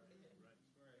sure.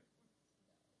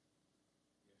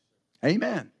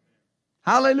 Amen.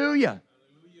 Hallelujah.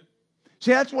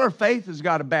 See, that's where faith has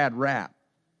got a bad rap.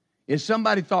 If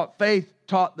somebody taught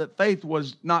that faith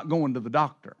was not going to the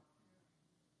doctor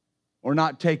or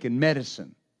not taking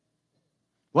medicine,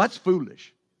 well, that's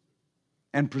foolish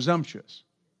and presumptuous.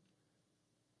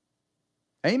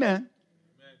 Amen.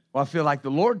 Well, I feel like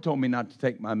the Lord told me not to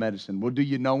take my medicine. Well, do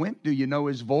you know Him? Do you know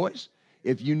His voice?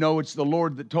 If you know it's the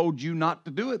Lord that told you not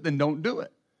to do it, then don't do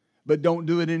it. But don't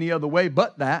do it any other way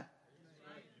but that.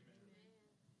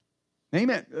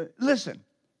 Amen. Listen,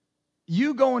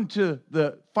 you going to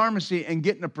the pharmacy and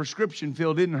getting a prescription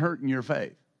filled isn't hurting your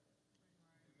faith.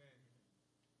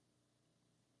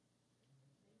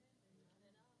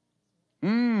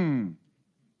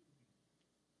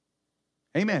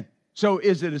 Amen. So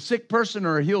is it a sick person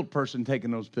or a healed person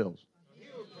taking those pills?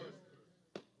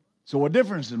 So what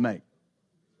difference does it make?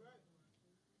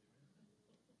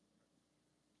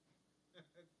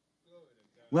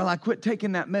 Well, I quit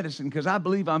taking that medicine because I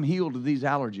believe I'm healed of these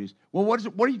allergies. Well, what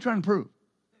are you trying to prove?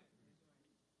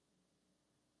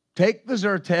 Take the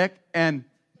Zyrtec and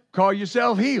call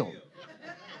yourself healed.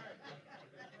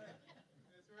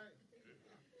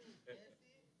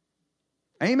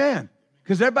 Amen.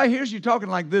 Because everybody hears you talking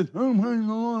like this.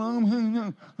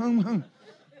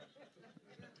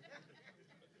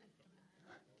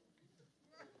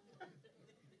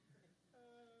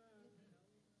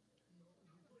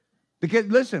 Because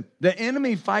listen, the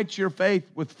enemy fights your faith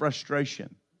with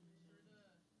frustration.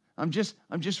 I'm just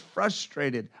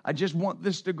frustrated. I just want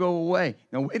this to go away.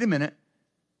 Now wait a minute.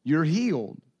 You're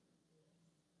healed.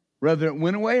 Whether it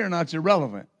went away or not, it's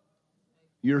irrelevant.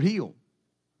 You're healed.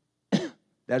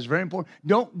 That's very important.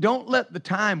 Don't let the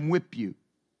time whip you. You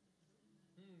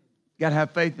got to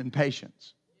have faith and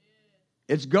patience.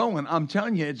 It's going. I'm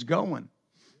telling you, it's going.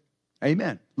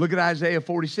 Amen. Look at Isaiah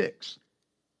 46.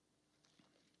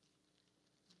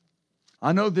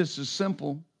 I know this is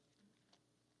simple,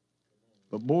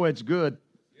 but boy, it's good.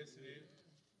 Yes, it is.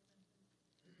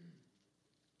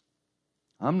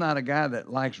 I'm not a guy that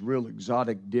likes real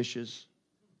exotic dishes.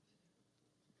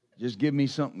 Just give me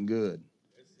something good.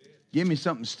 Give me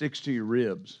something that sticks to your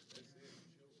ribs.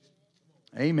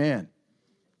 Amen.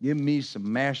 Give me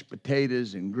some mashed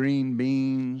potatoes and green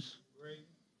beans,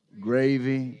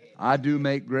 gravy. I do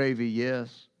make gravy,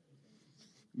 yes.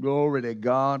 Glory to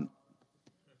God.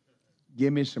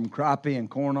 Give me some crappie and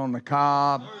corn on the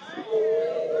cob.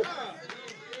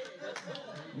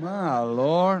 My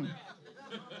Lord.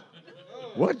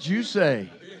 What'd you say?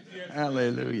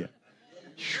 Hallelujah.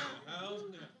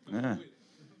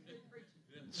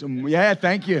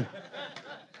 Thank you.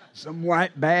 Some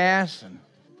white bass and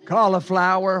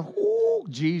cauliflower. Ooh,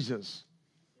 Jesus.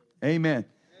 Amen.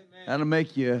 That'll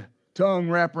make your tongue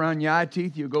wrap around your eye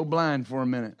teeth. You'll go blind for a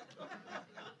minute.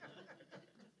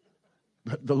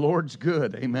 But the Lord's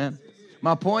good. Amen.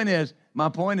 My point is,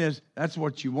 that's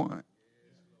what you want.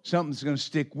 Something that's going to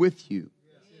stick with you.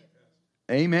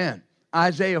 Amen.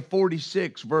 Isaiah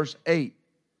 46, verse 8.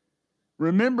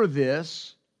 Remember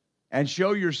this, and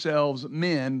show yourselves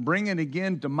men, bring it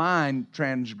again to mind,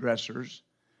 transgressors.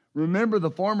 Remember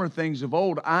the former things of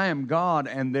old. I am God,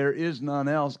 and there is none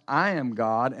else. I am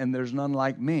God, and there's none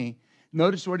like me.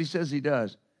 Notice what he says he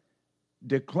does.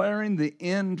 Declaring the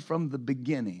end from the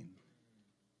beginning.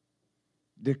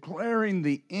 declaring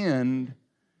the end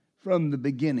from the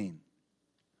beginning.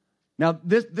 Now,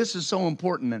 this is so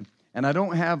important, and I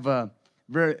don't have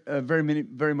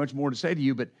very much more to say to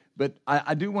you, but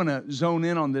I do want to zone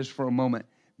in on this for a moment,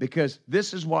 because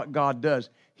this is what God does.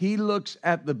 He looks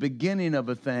at the beginning of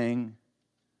a thing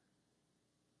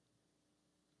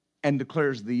and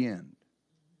declares the end.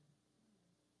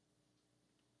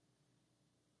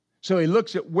 So he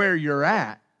looks at where you're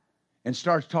at and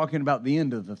starts talking about the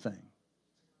end of the thing,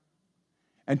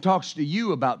 and talks to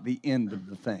you about the end of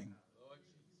the thing.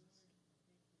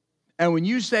 And when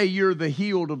you say you're the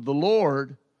healed of the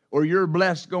Lord, or you're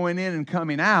blessed going in and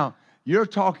coming out, you're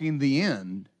talking the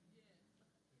end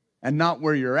and not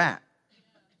where you're at.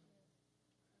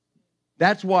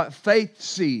 That's what faith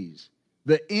sees,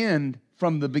 the end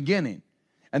from the beginning.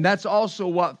 And that's also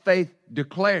what faith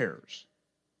declares.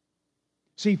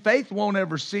 See, faith won't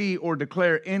ever see or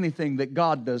declare anything that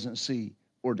God doesn't see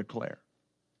or declare.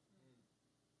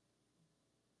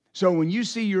 So when you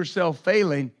see yourself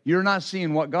failing, you're not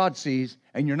seeing what God sees,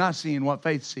 and you're not seeing what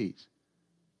faith sees.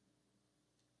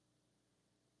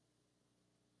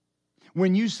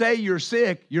 When you say you're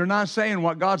sick, you're not saying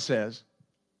what God says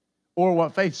or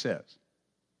what faith says.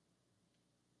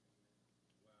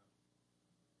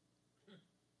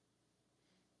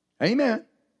 Amen.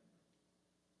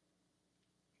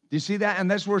 Do you see that? And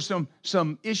that's where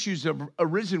some issues have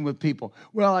arisen with people.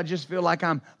 Well, I just feel like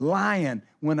I'm lying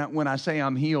when I say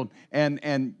I'm healed,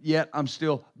 and yet I'm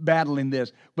still battling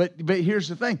this. But here's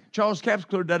the thing. Charles Capps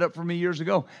cleared that up for me years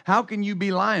ago. How can you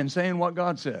be lying saying what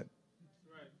God said?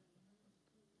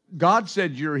 God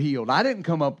said you're healed. I didn't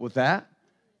come up with that.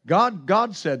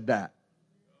 God said that.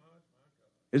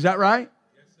 Is that right?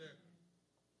 Yes, sir.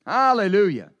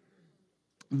 Hallelujah.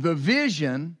 The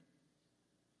vision,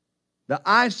 the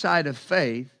eyesight of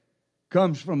faith,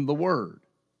 comes from the Word.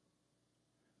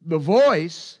 The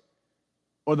voice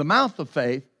or the mouth of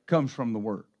faith comes from the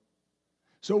Word.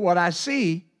 So what I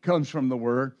see comes from the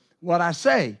Word. What I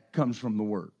say comes from the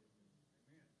Word.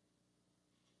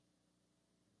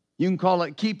 You can call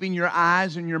it keeping your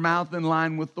eyes and your mouth in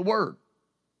line with the Word.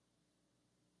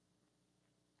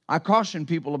 I caution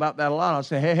people about that a lot. I'll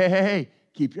say, hey,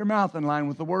 keep your mouth in line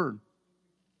with the Word.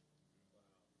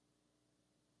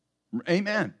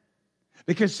 Amen.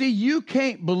 Because, see, you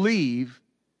can't believe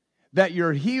that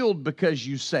you're healed because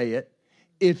you say it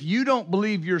if you don't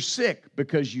believe you're sick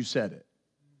because you said it.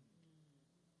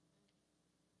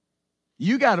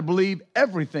 You got to believe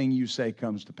everything you say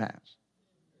comes to pass.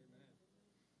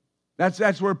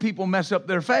 That's where people mess up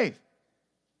their faith,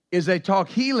 is they talk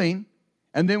healing,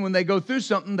 and then when they go through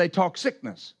something, they talk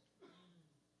sickness.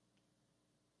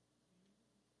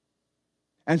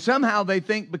 And somehow they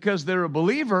think because they're a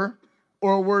believer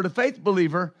or a word of faith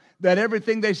believer that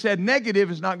everything they said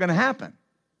negative is not going to happen.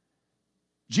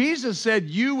 Jesus said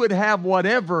you would have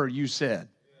whatever you said.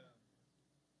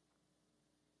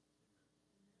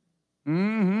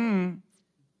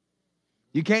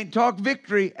 You can't talk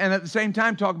victory and at the same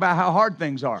time talk about how hard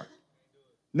things are.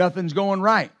 Nothing's going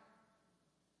right.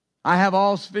 I have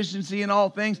all sufficiency in all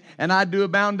things, and I do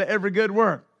abound to every good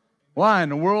work. Why in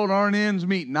the world aren't ends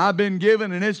meeting? I've been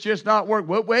given and it's just not work.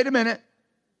 Well, wait a minute.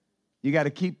 You got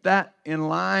to keep that in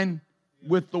line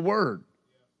with the Word.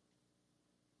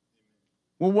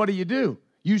 Well, what do?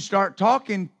 You start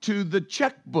talking to the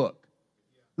checkbook.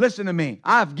 Listen to me.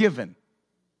 I've given,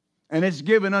 and it's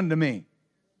given unto me.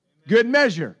 Good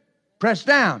measure, pressed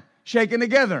down, shaken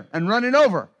together, and running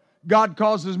over. God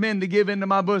causes men to give into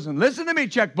my bosom. Listen to me,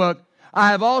 checkbook. I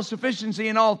have all sufficiency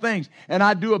in all things, and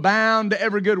I do abound to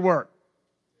every good work.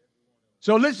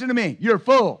 So listen to me. You're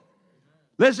full.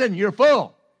 Listen, you're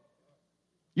full.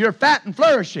 You're fat and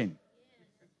flourishing.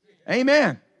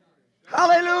 Amen.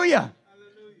 Hallelujah.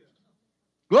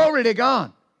 Glory to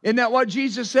God. Isn't that what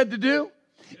Jesus said to do?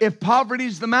 If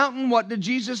poverty's the mountain, what did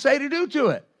Jesus say to do to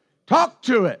it? Talk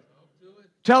to it.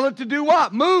 Tell it to do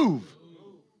what? Move.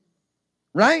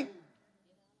 Right?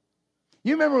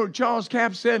 You remember what Charles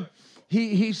Capps said?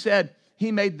 He said,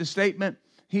 he made the statement,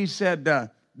 he said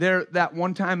that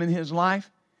one time in his life,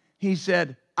 he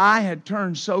said, I had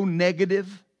turned so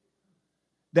negative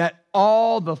that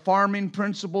all the farming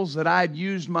principles that I'd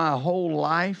used my whole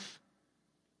life,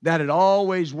 that had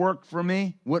always worked for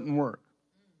me, wouldn't work.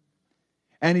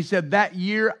 And he said, that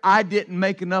year I didn't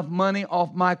make enough money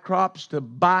off my crops to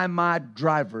buy my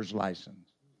driver's license.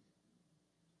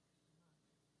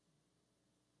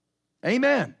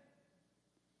 Amen.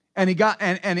 And he got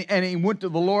and he went to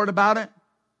the Lord about it.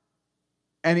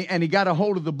 And he got a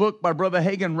hold of the book by Brother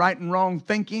Hagin, Right and Wrong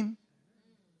Thinking.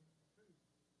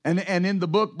 And in the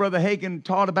book, Brother Hagin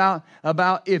taught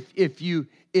about if you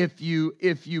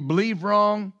believe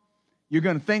wrong, you're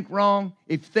going to think wrong.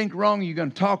 If you think wrong, you're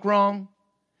going to talk wrong.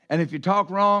 And if you talk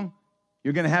wrong,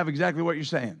 you're going to have exactly what you're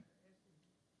saying.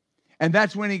 And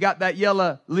that's when he got that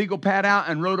yellow legal pad out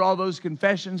and wrote all those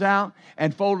confessions out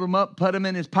and folded them up, put them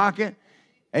in his pocket.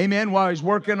 Amen. While he's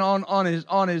working on his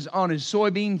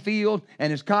soybean field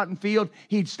and his cotton field,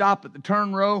 he'd stop at the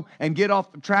turn row and get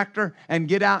off the tractor and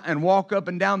get out and walk up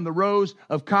and down the rows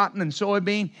of cotton and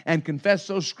soybean and confess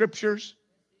those scriptures.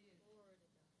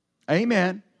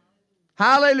 Amen.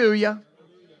 Hallelujah.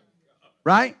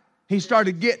 Right? He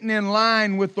started getting in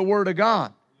line with the Word of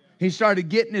God. He started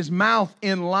getting his mouth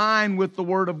in line with the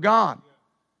Word of God.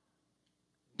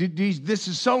 This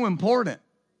is so important.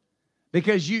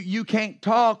 Because you can't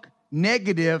talk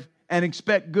negative and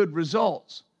expect good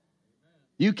results.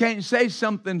 You can't say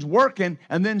something's working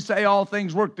and then say all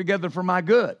things work together for my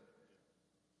good.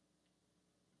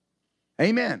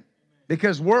 Amen.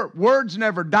 Because words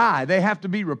never die. They have to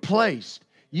be replaced.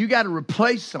 You got to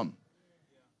replace them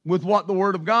with what the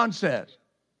Word of God says.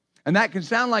 And that can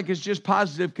sound like it's just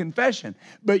positive confession.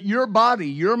 But your body,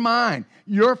 your mind,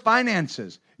 your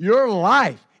finances, your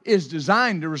life is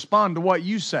designed to respond to what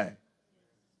you say.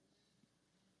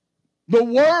 The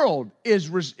world is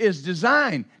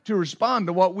designed to respond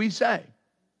to what we say.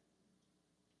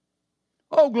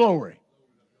 Oh, glory.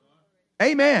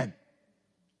 Amen.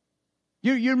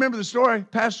 You remember the story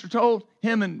Pastor told?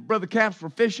 Him and Brother Capps were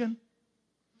fishing.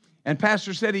 And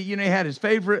Pastor said he had his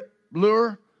favorite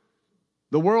lure.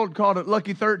 The world called it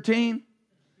Lucky 13.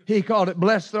 He called it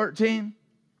Blessed 13.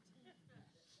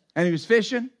 And he was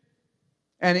fishing.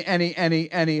 And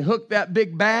he hooked that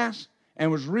big bass and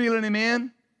was reeling him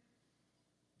in.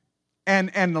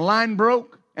 And the line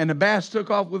broke, and the bass took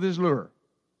off with his lure.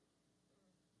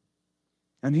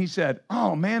 And he said,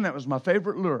 oh, man, that was my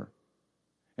favorite lure.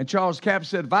 And Charles Capps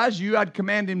said, if I was you, I'd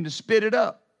command him to spit it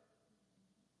up.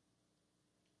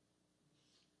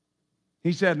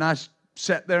 He said, and I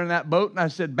sat there in that boat, and I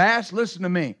said, Bass, listen to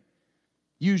me.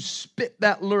 You spit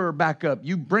that lure back up.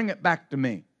 You bring it back to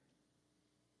me.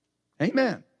 Amen.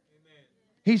 Amen.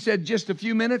 He said, just a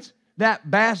few minutes,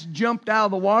 that bass jumped out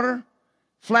of the water,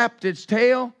 flapped its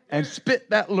tail, and spit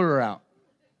that lure out.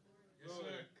 Yes, sir.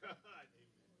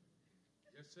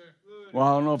 Yes, sir. Well,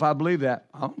 I don't know if I believe that.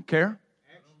 I don't care.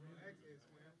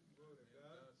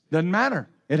 Doesn't matter.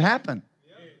 It happened.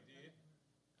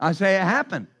 I say it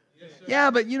happened.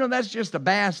 Yeah, but that's just a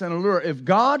bass and a lure. If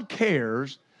God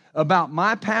cares about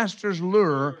my pastor's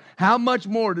lure, how much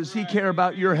more does he care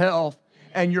about your health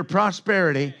and your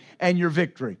prosperity and your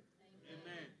victory?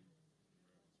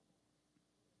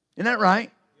 Isn't that right?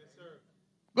 Yes, sir.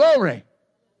 Glory.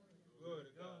 Glory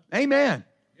to God. Amen.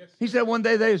 Yes, sir. He said one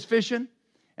day they was fishing,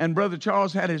 and Brother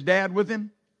Charles had his dad with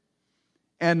him,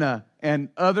 and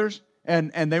others,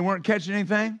 and they weren't catching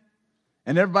anything.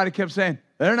 And everybody kept saying,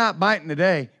 they're not biting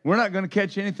today. We're not going to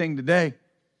catch anything today.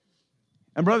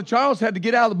 And Brother Charles had to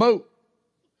get out of the boat.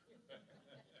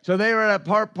 So they were at a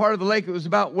part of the lake that was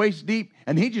about waist deep,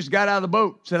 and he just got out of the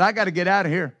boat, said, I got to get out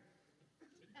of here.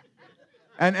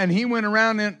 And he went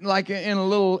around in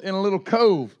a little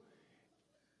cove.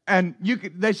 And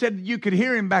they said you could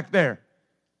hear him back there.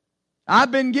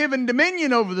 I've been given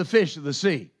dominion over the fish of the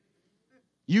sea.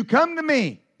 You come to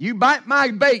me. You bite my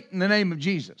bait in the name of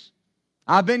Jesus.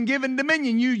 I've been given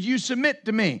dominion. You submit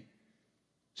to me.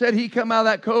 Said he come out of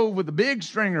that cove with a big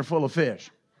stringer full of fish.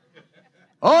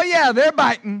 Oh, yeah, they're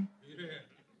biting.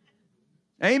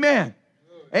 Amen.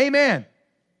 Amen.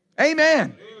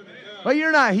 Amen. Well,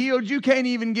 you're not healed. You can't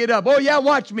even get up. Oh, yeah,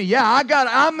 watch me. Yeah,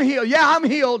 I'm healed. Yeah, I'm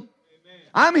healed.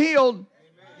 I'm healed.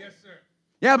 Yes, sir.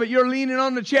 Yeah, but you're leaning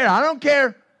on the chair. I don't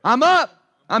care. I'm up.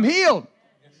 I'm healed.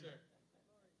 Yes, sir.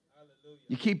 Hallelujah.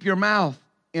 You keep your mouth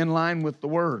in line with the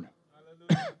Word.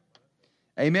 Hallelujah.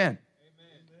 Amen. Amen.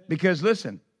 Because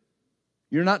listen,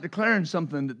 you're not declaring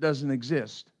something that doesn't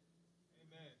exist.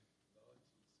 Amen.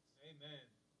 Amen.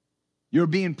 You're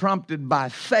being prompted by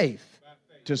faith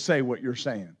to say what you're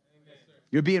saying.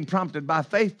 You're being prompted by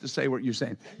faith to say what you're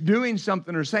saying. Doing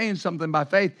something or saying something by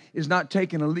faith is not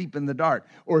taking a leap in the dark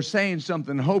or saying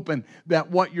something hoping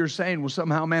that what you're saying will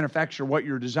somehow manufacture what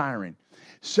you're desiring.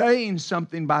 Saying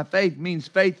something by faith means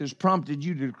faith has prompted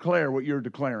you to declare what you're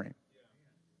declaring.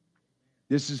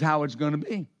 This is how it's going to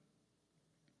be.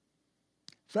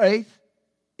 Faith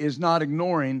is not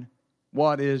ignoring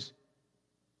what is,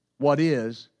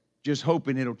 just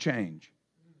hoping it'll change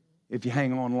if you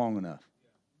hang on long enough.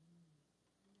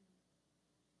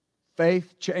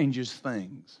 Faith changes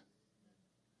things.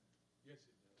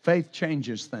 Faith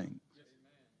changes things.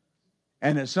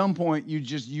 And at some point,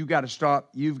 you got to stop.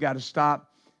 You've got to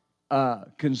stop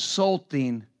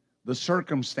consulting the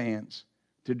circumstance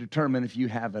to determine if you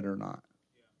have it or not.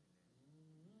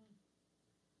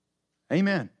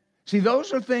 Amen. See,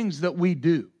 those are things that we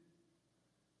do.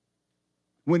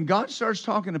 When God starts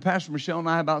talking to Pastor Michelle and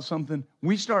I about something,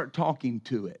 we start talking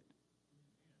to it.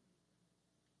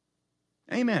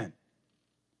 Amen.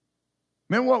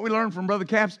 Remember what we learned from Brother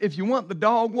Capps? If you want the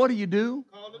dog, what do?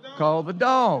 Call the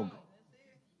dog.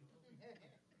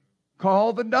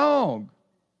 Call the dog.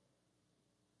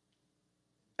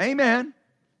 Amen.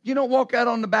 You don't walk out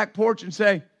on the back porch and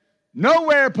say,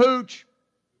 nowhere, Pooch.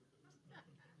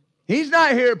 He's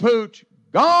not here, Pooch.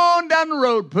 Gone down the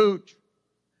road, Pooch.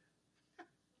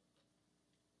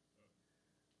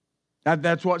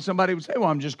 That's what somebody would say. Well,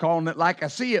 I'm just calling it like I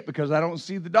see it because I don't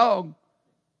see the dog.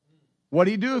 What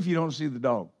do you do if you don't see the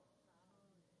dog?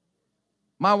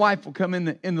 My wife will come in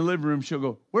the living room. She'll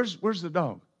go, where's the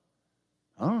dog?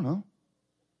 I don't know.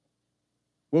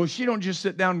 Well, she don't just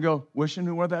sit down and go, wish I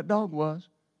knew where that dog was.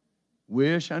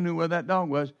 Wish I knew where that dog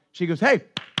was. She goes, hey,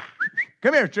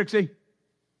 come here, Trixie.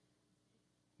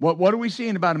 What are we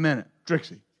seeing in about a minute?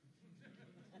 Trixie.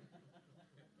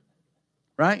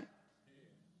 Right?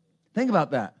 Think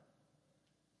about that.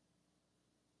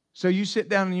 So you sit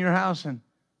down in your house and,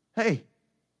 hey,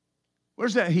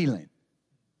 where's that healing?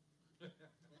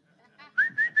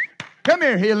 Come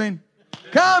here, healing.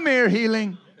 Come here,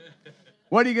 healing.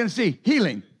 What are you going to see?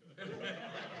 Healing.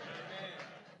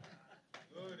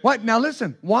 What? Now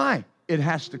listen. Why? It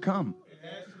has to come.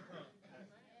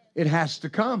 It has to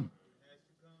come.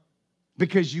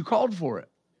 Because you called for it.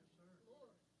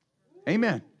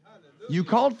 Amen. You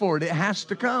called for it. It has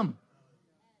to come.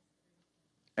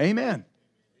 Amen.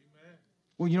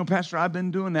 Well, you know, Pastor, I've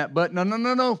been doing that. But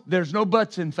no. There's no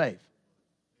buts in faith.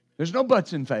 There's no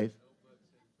buts in faith.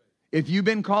 If you've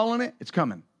been calling it, it's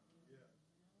coming.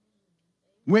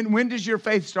 When does your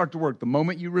faith start to work? The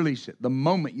moment you release it. The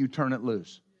moment you turn it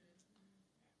loose.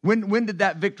 When did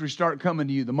that victory start coming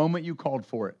to you? The moment you called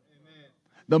for it.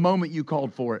 The moment you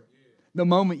called for it. The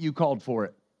moment you called for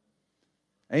it.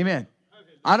 Amen.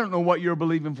 I don't know what you're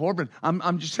believing for, but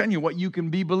I'm just telling you what you can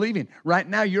be believing. Right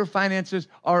now, your finances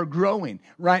are growing.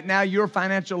 Right now, your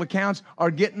financial accounts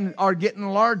are getting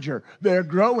larger. They're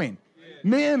growing.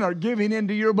 Men are giving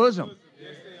into your bosom.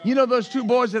 You know those two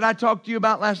boys that I talked to you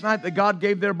about last night that God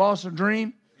gave their boss a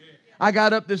dream? I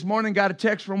got up this morning, got a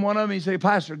text from one of them. He said,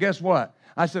 Pastor, guess what?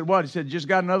 I said, what? He said, just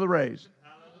got another raise.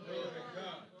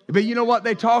 But you know what?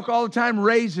 They talk all the time.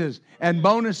 Raises and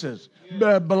bonuses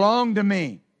belong to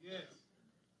me.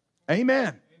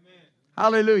 Amen.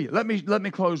 Hallelujah. Let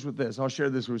me close with this. I'll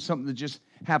share this with something that just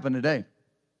happened today.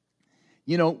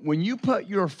 You know, when you put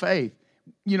your faith,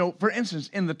 you know, for instance,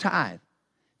 in the tithe,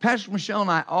 Pastor Michelle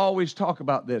and I always talk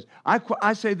about this.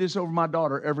 I say this over my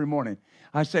daughter every morning.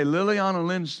 I say, Liliana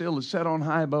Lynn Still is set on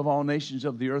high above all nations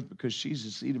of the earth because she's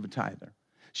the seed of a tither.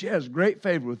 She has great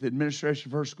favor with the administration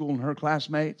of her school and her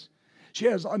classmates. She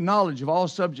has a knowledge of all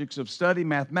subjects of study,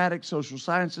 mathematics, social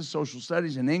sciences, social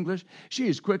studies, and English. She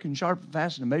is quick and sharp and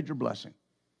fast and a major blessing.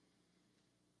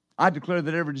 I declare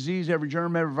that every disease, every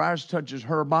germ, every virus touches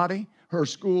her body, her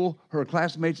school, her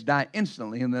classmates die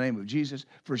instantly in the name of Jesus,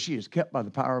 for she is kept by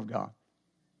the power of God.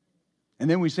 And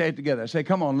then we say it together. I say,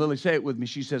 come on, Lily, say it with me.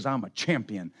 She says, I'm a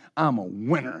champion. I'm a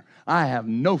winner. I have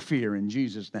no fear in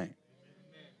Jesus' name.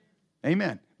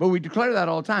 Amen. But we declare that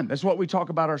all the time. That's what we talk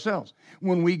about ourselves.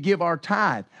 When we give our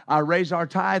tithe, I raise our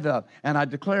tithe up and I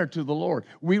declare to the Lord,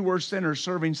 we were sinners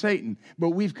serving Satan, but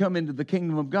we've come into the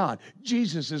kingdom of God.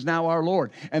 Jesus is now our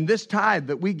Lord. And this tithe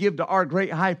that we give to our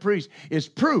great high priest is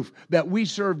proof that we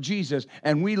serve Jesus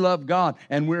and we love God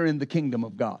and we're in the kingdom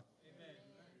of God. Amen.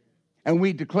 And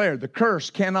we declare the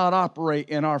curse cannot operate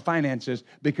in our finances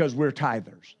because we're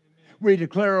tithers. We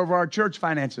declare over our church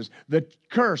finances, the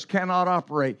curse cannot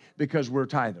operate because we're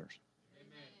tithers.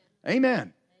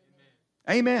 Amen.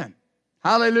 Amen.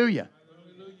 Hallelujah.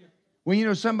 Hallelujah. Well, you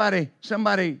know,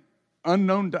 somebody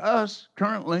unknown to us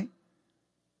currently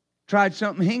tried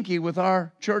something hinky with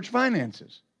our church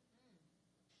finances.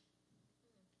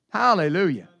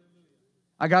 Hallelujah.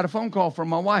 I got a phone call from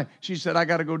my wife. She said, I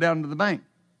got to go down to the bank.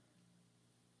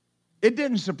 It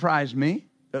didn't surprise me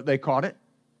that they caught it.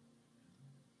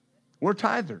 We're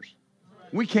tithers.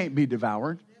 We can't be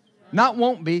devoured. Not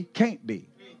won't be, can't be.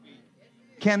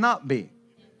 Cannot be.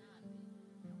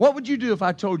 What would you do if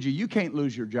I told you you can't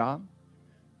lose your job?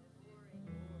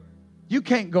 You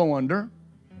can't go under.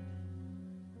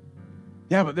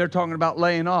 Yeah, but they're talking about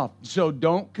laying off. So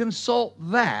don't consult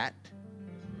that.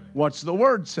 What's the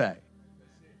word say?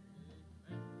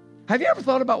 Have you ever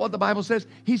thought about what the Bible says?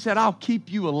 He said, I'll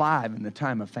keep you alive in the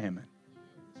time of famine.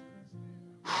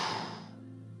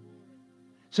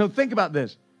 So think about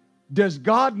this. Does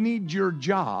God need your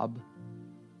job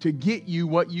to get you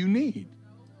what you need?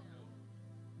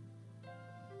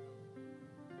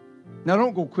 Now,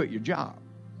 don't go quit your job.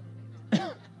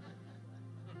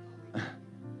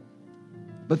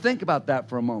 But think about that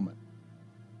for a moment.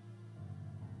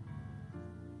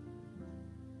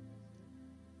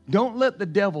 Don't let the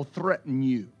devil threaten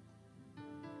you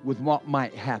with what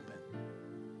might happen.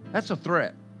 That's a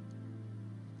threat.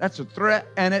 That's a threat,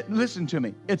 and listen to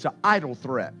me, it's an idle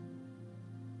threat.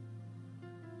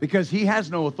 Because he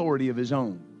has no authority of his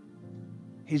own.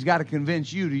 He's got to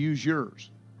convince you to use yours.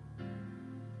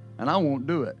 And I won't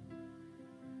do it.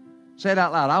 Say it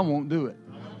out loud, I won't do it.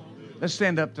 Let's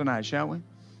stand up tonight, shall we?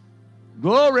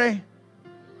 Glory.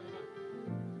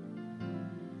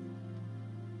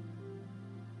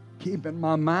 Keeping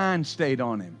my mind stayed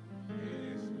on him.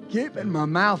 Keeping my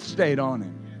mouth stayed on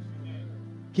him.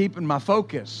 Keeping my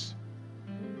focus.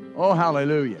 Oh,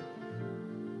 hallelujah.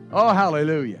 Oh,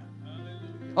 hallelujah.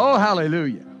 Oh,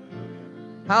 hallelujah.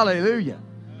 Hallelujah.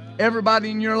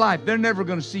 Everybody in your life, they're never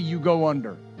going to see you go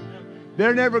under.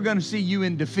 They're never going to see you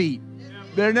in defeat.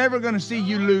 They're never going to see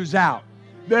you lose out.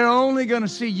 They're only going to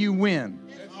see you win.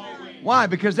 Why?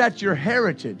 Because that's your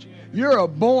heritage. You're a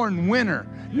born winner.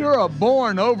 You're a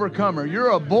born overcomer.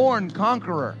 You're a born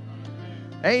conqueror.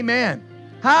 Amen.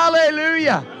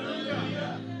 Hallelujah.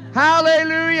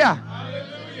 Hallelujah.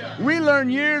 We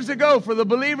learned years ago, for the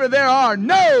believer, there are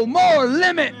no more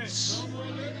limits.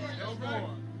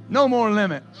 No more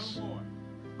limits.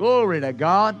 Glory to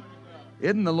God.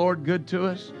 Isn't the Lord good to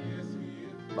us?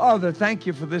 Father, thank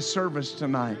you for this service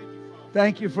tonight.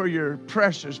 Thank you for your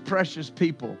precious, precious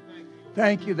people.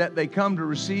 Thank you that they come to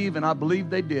receive, and I believe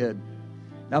they did.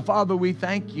 Now, Father, we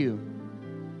thank you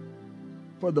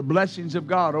for the blessings of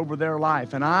God over their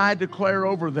life. And I declare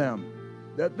over them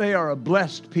that they are a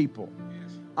blessed people.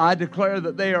 I declare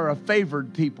that they are a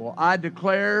favored people. I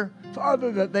declare,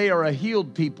 Father, that they are a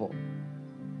healed people.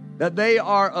 That they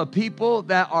are a people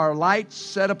that are lights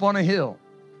set upon a hill.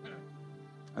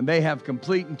 And they have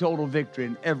complete and total victory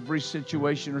in every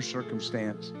situation or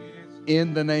circumstance.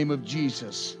 In the name of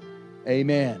Jesus.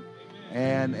 Amen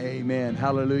and amen.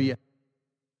 Hallelujah.